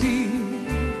Liebe singt,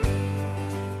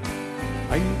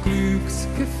 ein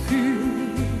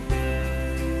Glücksgefühl,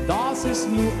 das es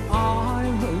nur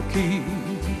einmal gibt.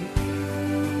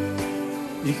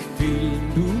 Ich will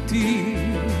nur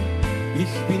dir, ich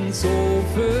bin so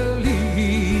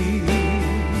verliebt.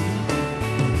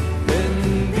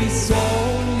 Wenn die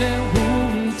Sonne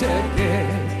untergeht,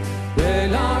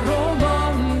 bella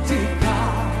romantica,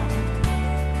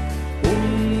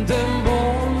 und der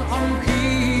Mond am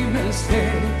Himmel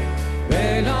steht,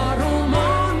 bella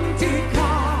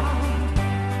romantica.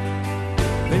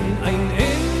 Wenn ein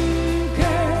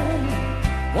Enkel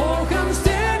hoch am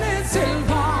Sternenhimmel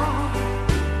war,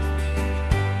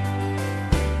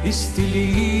 ist die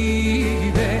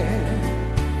Liebe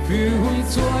für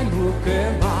uns zwei nur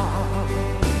gemacht.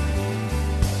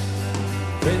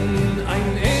 Wenn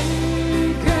ein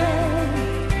Enkel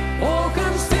hoch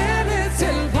am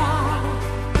Sternenhimmel war,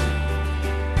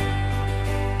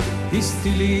 ist die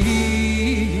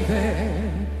Liebe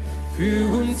für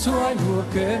uns zwei nur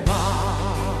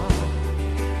gemacht.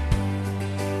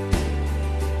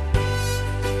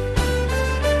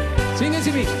 Singen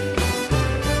Sie mich!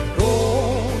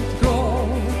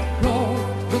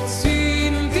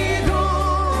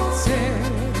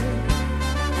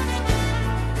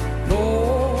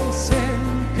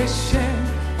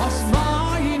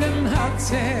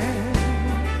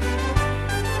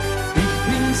 Ich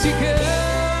bin sie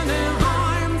gerne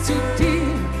heim zu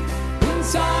dir und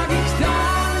sag ich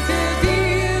danke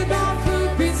dir, dafür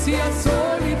bist ja so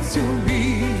lieb zu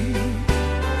mir.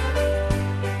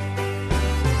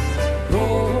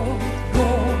 Rot,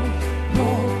 rot,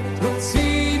 rot, rot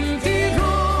sind die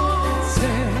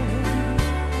Rosen,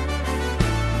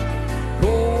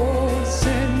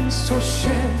 Rosen so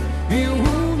schön wie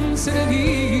unsere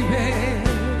Liebe.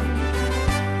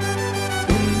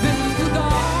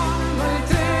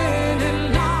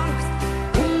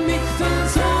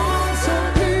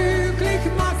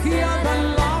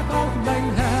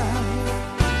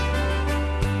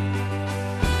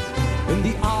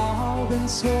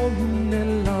 Sonne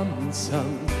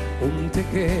langsam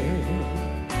untergeht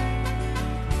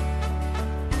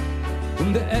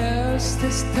und der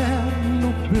erste Stern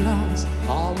noch blass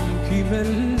am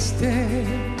Himmel steht.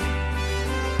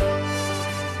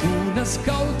 Una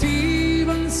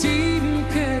scautiva sin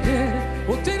querer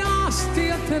o te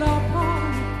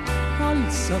atrapar al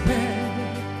saber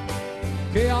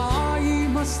que hay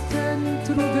más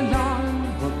dentro del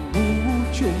alma,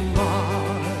 mucho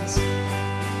más.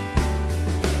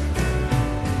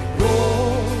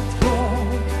 Rot,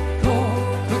 rot, rot.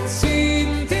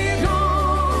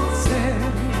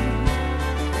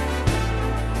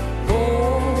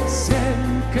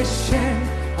 Geschenk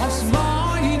aus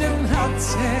meinem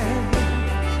Herzen.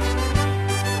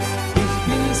 Ich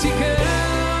bin sie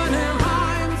gerne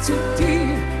heim zu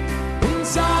dir und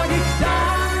sag ich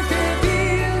danke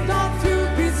dir, dafür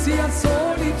bist du ja so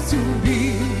lieb zu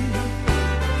mir.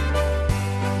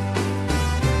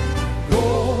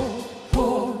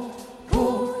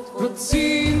 Gott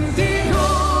sind die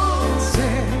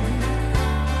Rosen,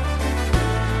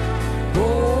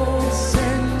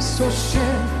 Rosen so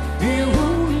schön wie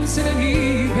unsere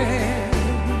Liebe.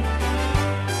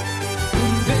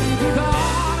 Und wenn du da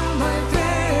mal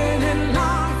Tränen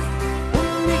lachst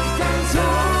und mich dann so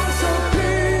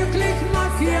glücklich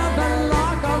machst, ja, dann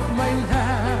lag auf mein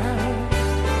Herz.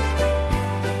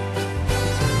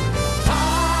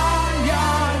 Ah, ja,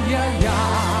 ja, ja.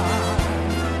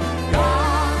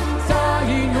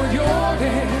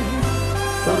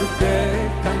 Porque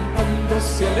cantando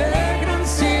se alegran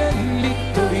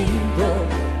cielito lindo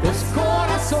los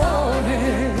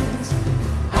corazones.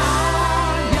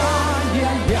 Ay, ay,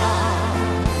 ay, ay.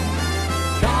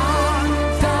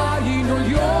 Canta y no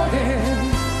llores,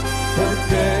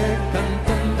 porque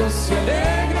cantando se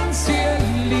alegran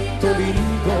cielito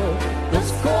lindo los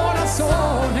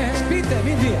corazones. Pite,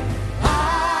 mi día.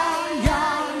 Ay,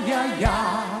 ay, ay,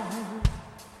 ay.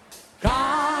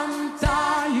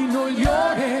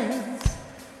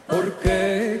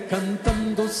 Porque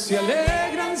cantando se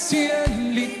alegran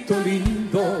cielito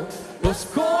lindo los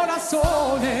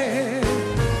corazones.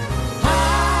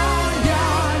 Ay,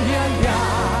 ay, ay,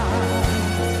 ay.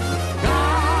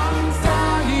 Canta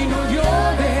y no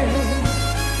llores,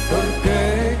 porque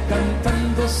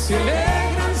cantando se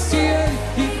alegran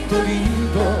cielito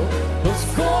lindo los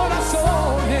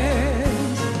corazones.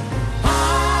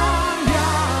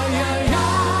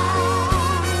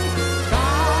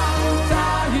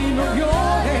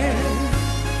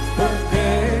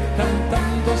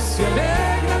 Se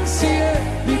alegran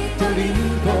cielito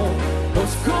lindo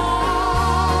los corazones.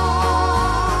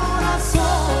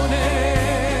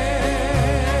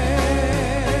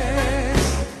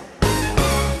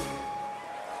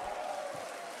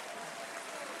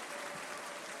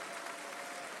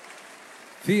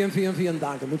 Vielen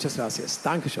Dank. Muchas gracias.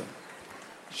 Dankeschön.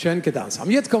 Schön getanzt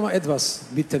haben. Jetzt kommen wir etwas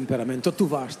mit Temperament. Du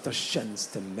warst das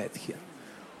schönste Mädchen.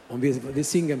 Und wir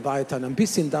singen weiter. Ein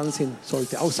bisschen tanzen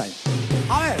sollte auch sein.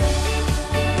 Amen.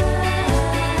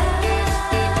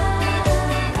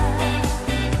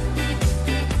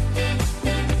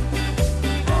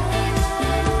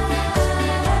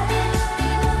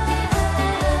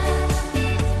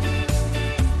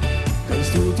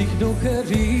 Kannst du dich noch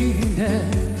erinnern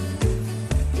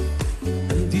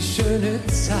an die schöne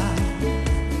Zeit?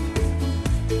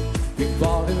 Wir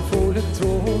waren voller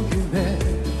Träume,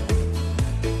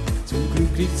 zum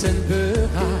Glücklichsein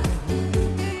bereit.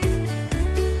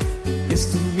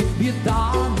 Willst du mit mir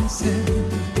tanzen?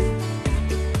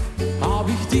 Hab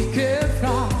ich dich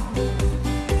gefragt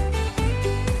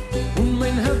und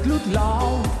mein Herz lud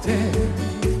laute,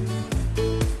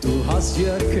 du hast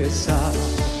ja gesagt,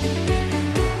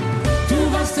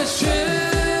 du warst das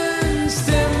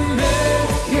schönste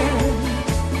Mädchen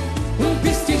und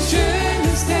bist die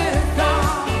schönste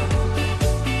Frau.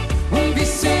 Und wie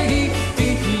sehr ich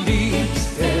dich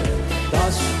liebste,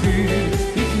 das spür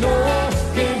ich noch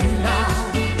genau.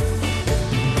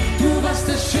 Du warst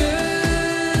das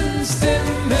schönste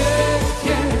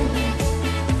Mädchen,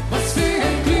 was für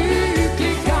ein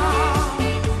glücklicher,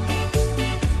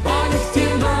 war ich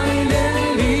dir meine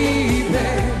Liebe,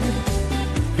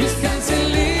 bis ganze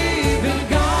Leben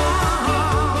gar.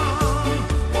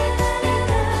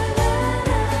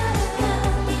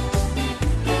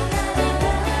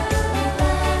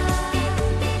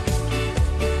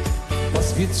 Was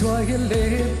wir zwei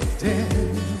erlebten,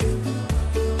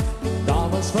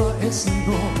 damals war es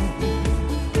noch,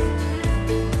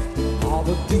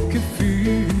 aber die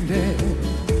Gefühle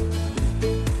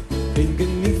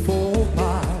gingen nie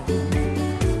vorbei.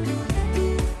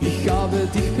 Ich habe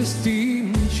dich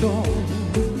bestimmt schon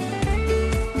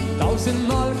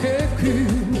tausendmal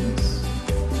geküsst.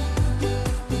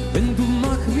 Wenn du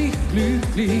machst mich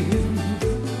glücklich,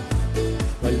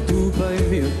 weil du bei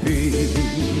mir bist.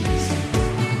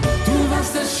 Du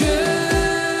warst das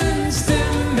schönste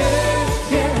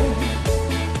Mädchen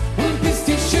und bist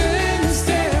die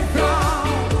schönste Frau.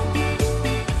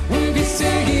 Und wie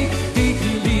sehr ich dich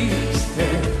liebste,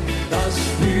 das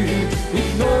spür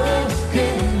ich noch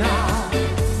genau.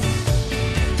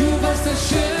 Du warst das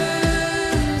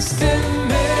schönste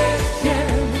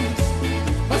Mädchen,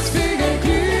 was für ein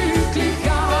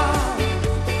glücklicher,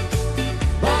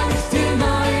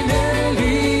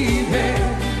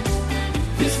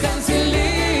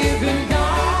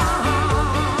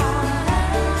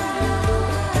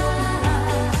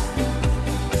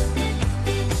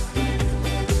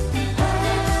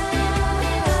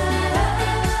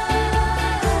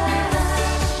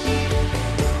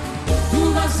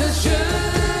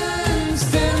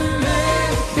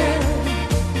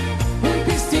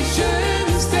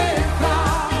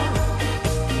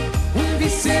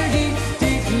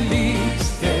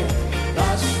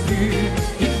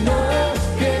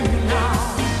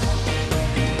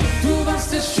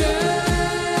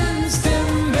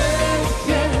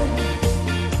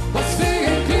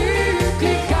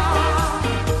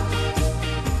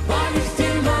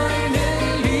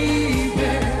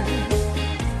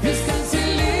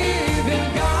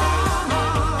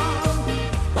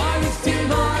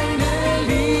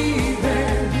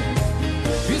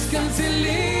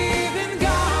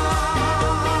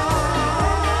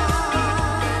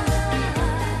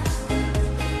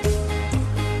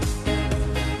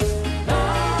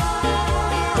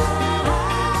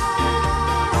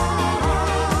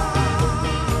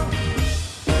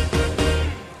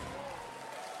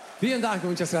 Vielen Dank,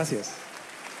 muchas gracias.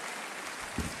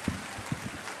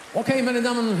 Okay, meine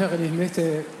Damen und Herren, ich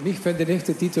möchte mich für den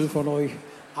nächsten Titel von euch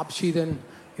abschieden.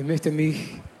 Ich möchte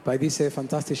mich bei dieser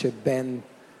fantastischen Band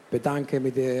bedanken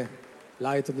mit der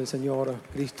Leitung des Senior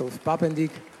Christoph Papendick.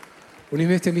 Und ich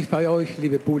möchte mich bei euch,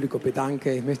 liebe Publikum, bedanken.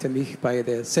 Ich möchte mich bei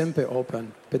der Semper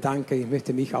Opern bedanken. Ich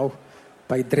möchte mich auch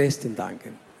bei Dresden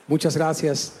danken. Muchas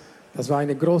gracias. Das war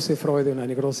eine große Freude und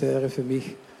eine große Ehre für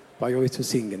mich, bei euch zu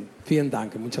singen. Vielen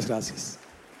Dank. Muchas gracias.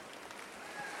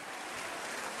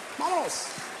 Vamos!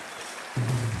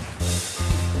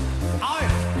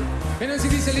 Kennen Sie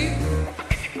dieses Lied?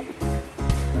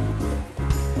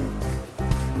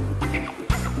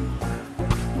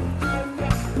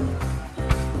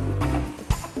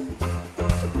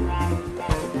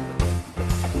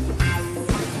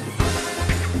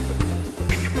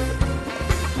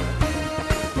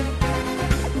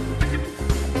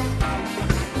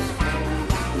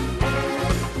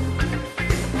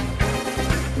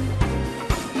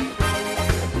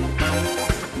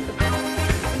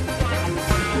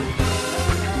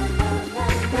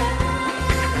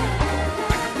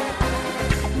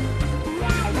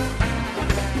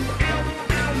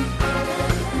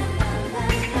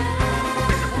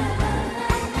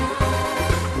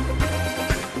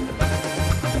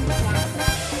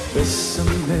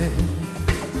 Bésame,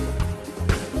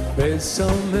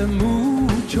 bésame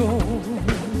mucho,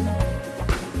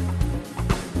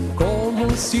 como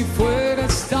si fuera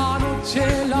esta noche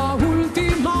la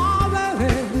última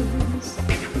vez.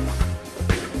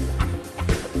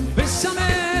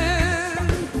 Bésame,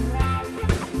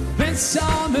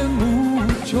 bésame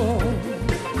mucho,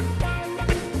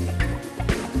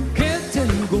 que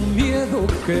tengo miedo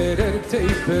quererte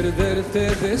y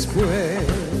perderte después.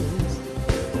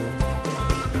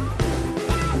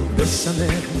 Bésame,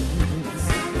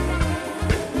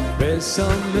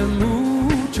 bésame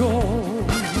mucho,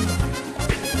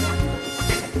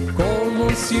 como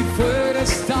si fuera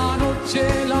esta noche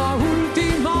la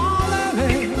última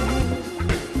vez.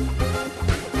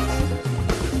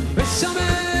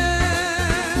 Bésame,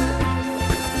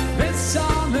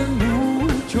 bésame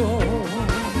mucho,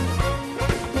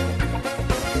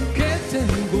 que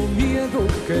tengo miedo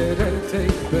quererte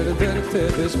y perderte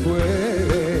después.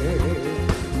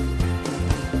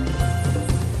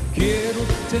 Quiero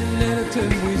tenerte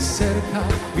muy cerca,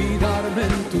 mirarme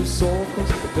en tus ojos,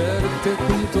 verte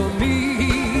junto a mí.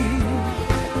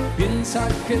 Piensa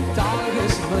que tal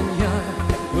vez mañana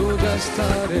yo ya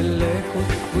estaré lejos,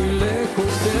 muy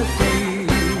lejos de ti.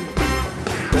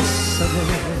 Bésame,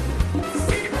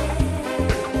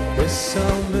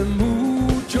 bésame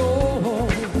mucho,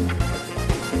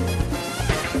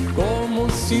 como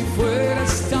si fuera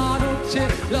esta noche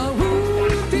la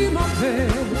última vez.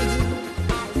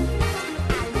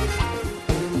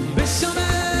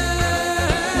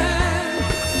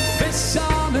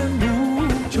 Bésame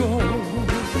mucho,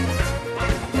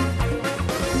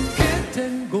 que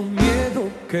tengo miedo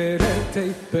quererte y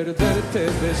perderte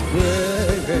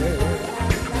después.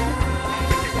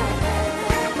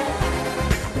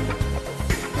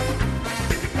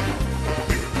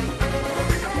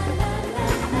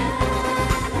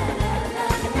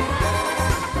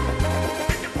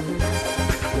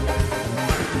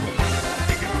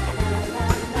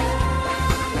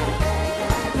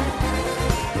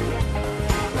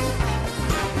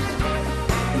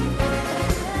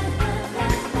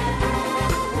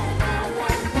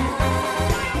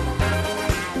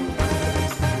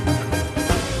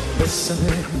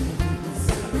 Bésame,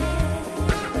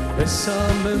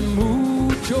 bésame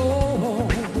mucho,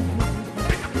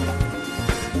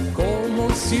 como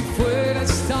si fuera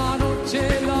esta noche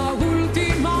la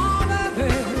última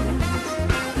vez.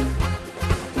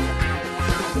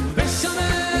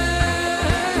 Bésame,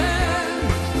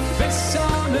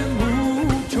 bésame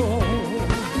mucho,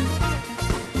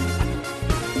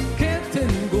 que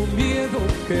tengo miedo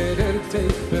quererte y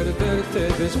perderte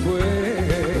después.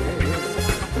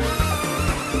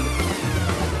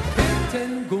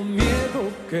 Tengo miedo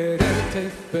quererte,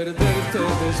 perderte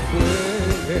después.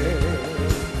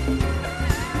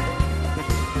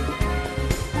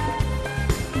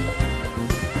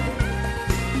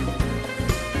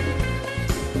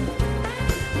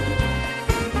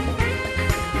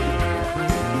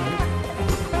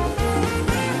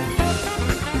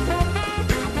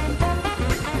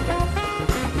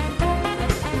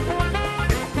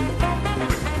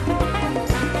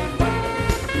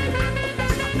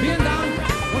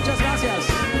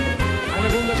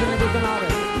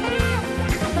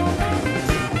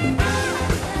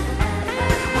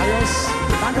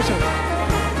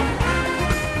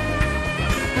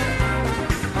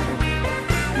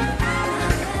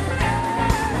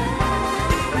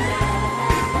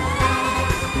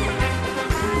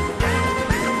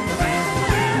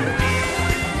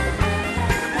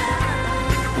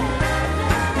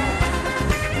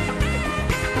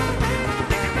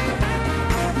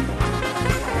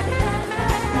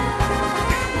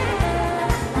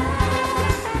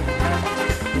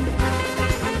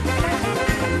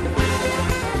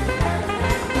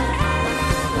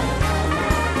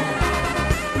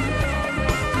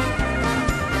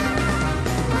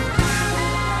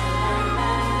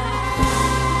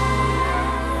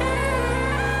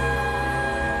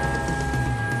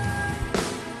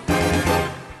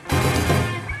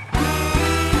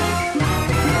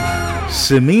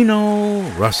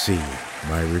 Semino Rossi,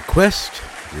 by request,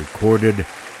 recorded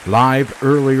live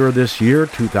earlier this year,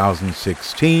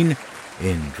 2016,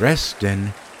 in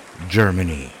Dresden,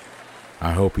 Germany.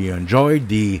 I hope you enjoyed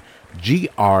the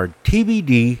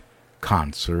GRTBD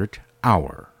Concert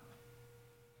Hour.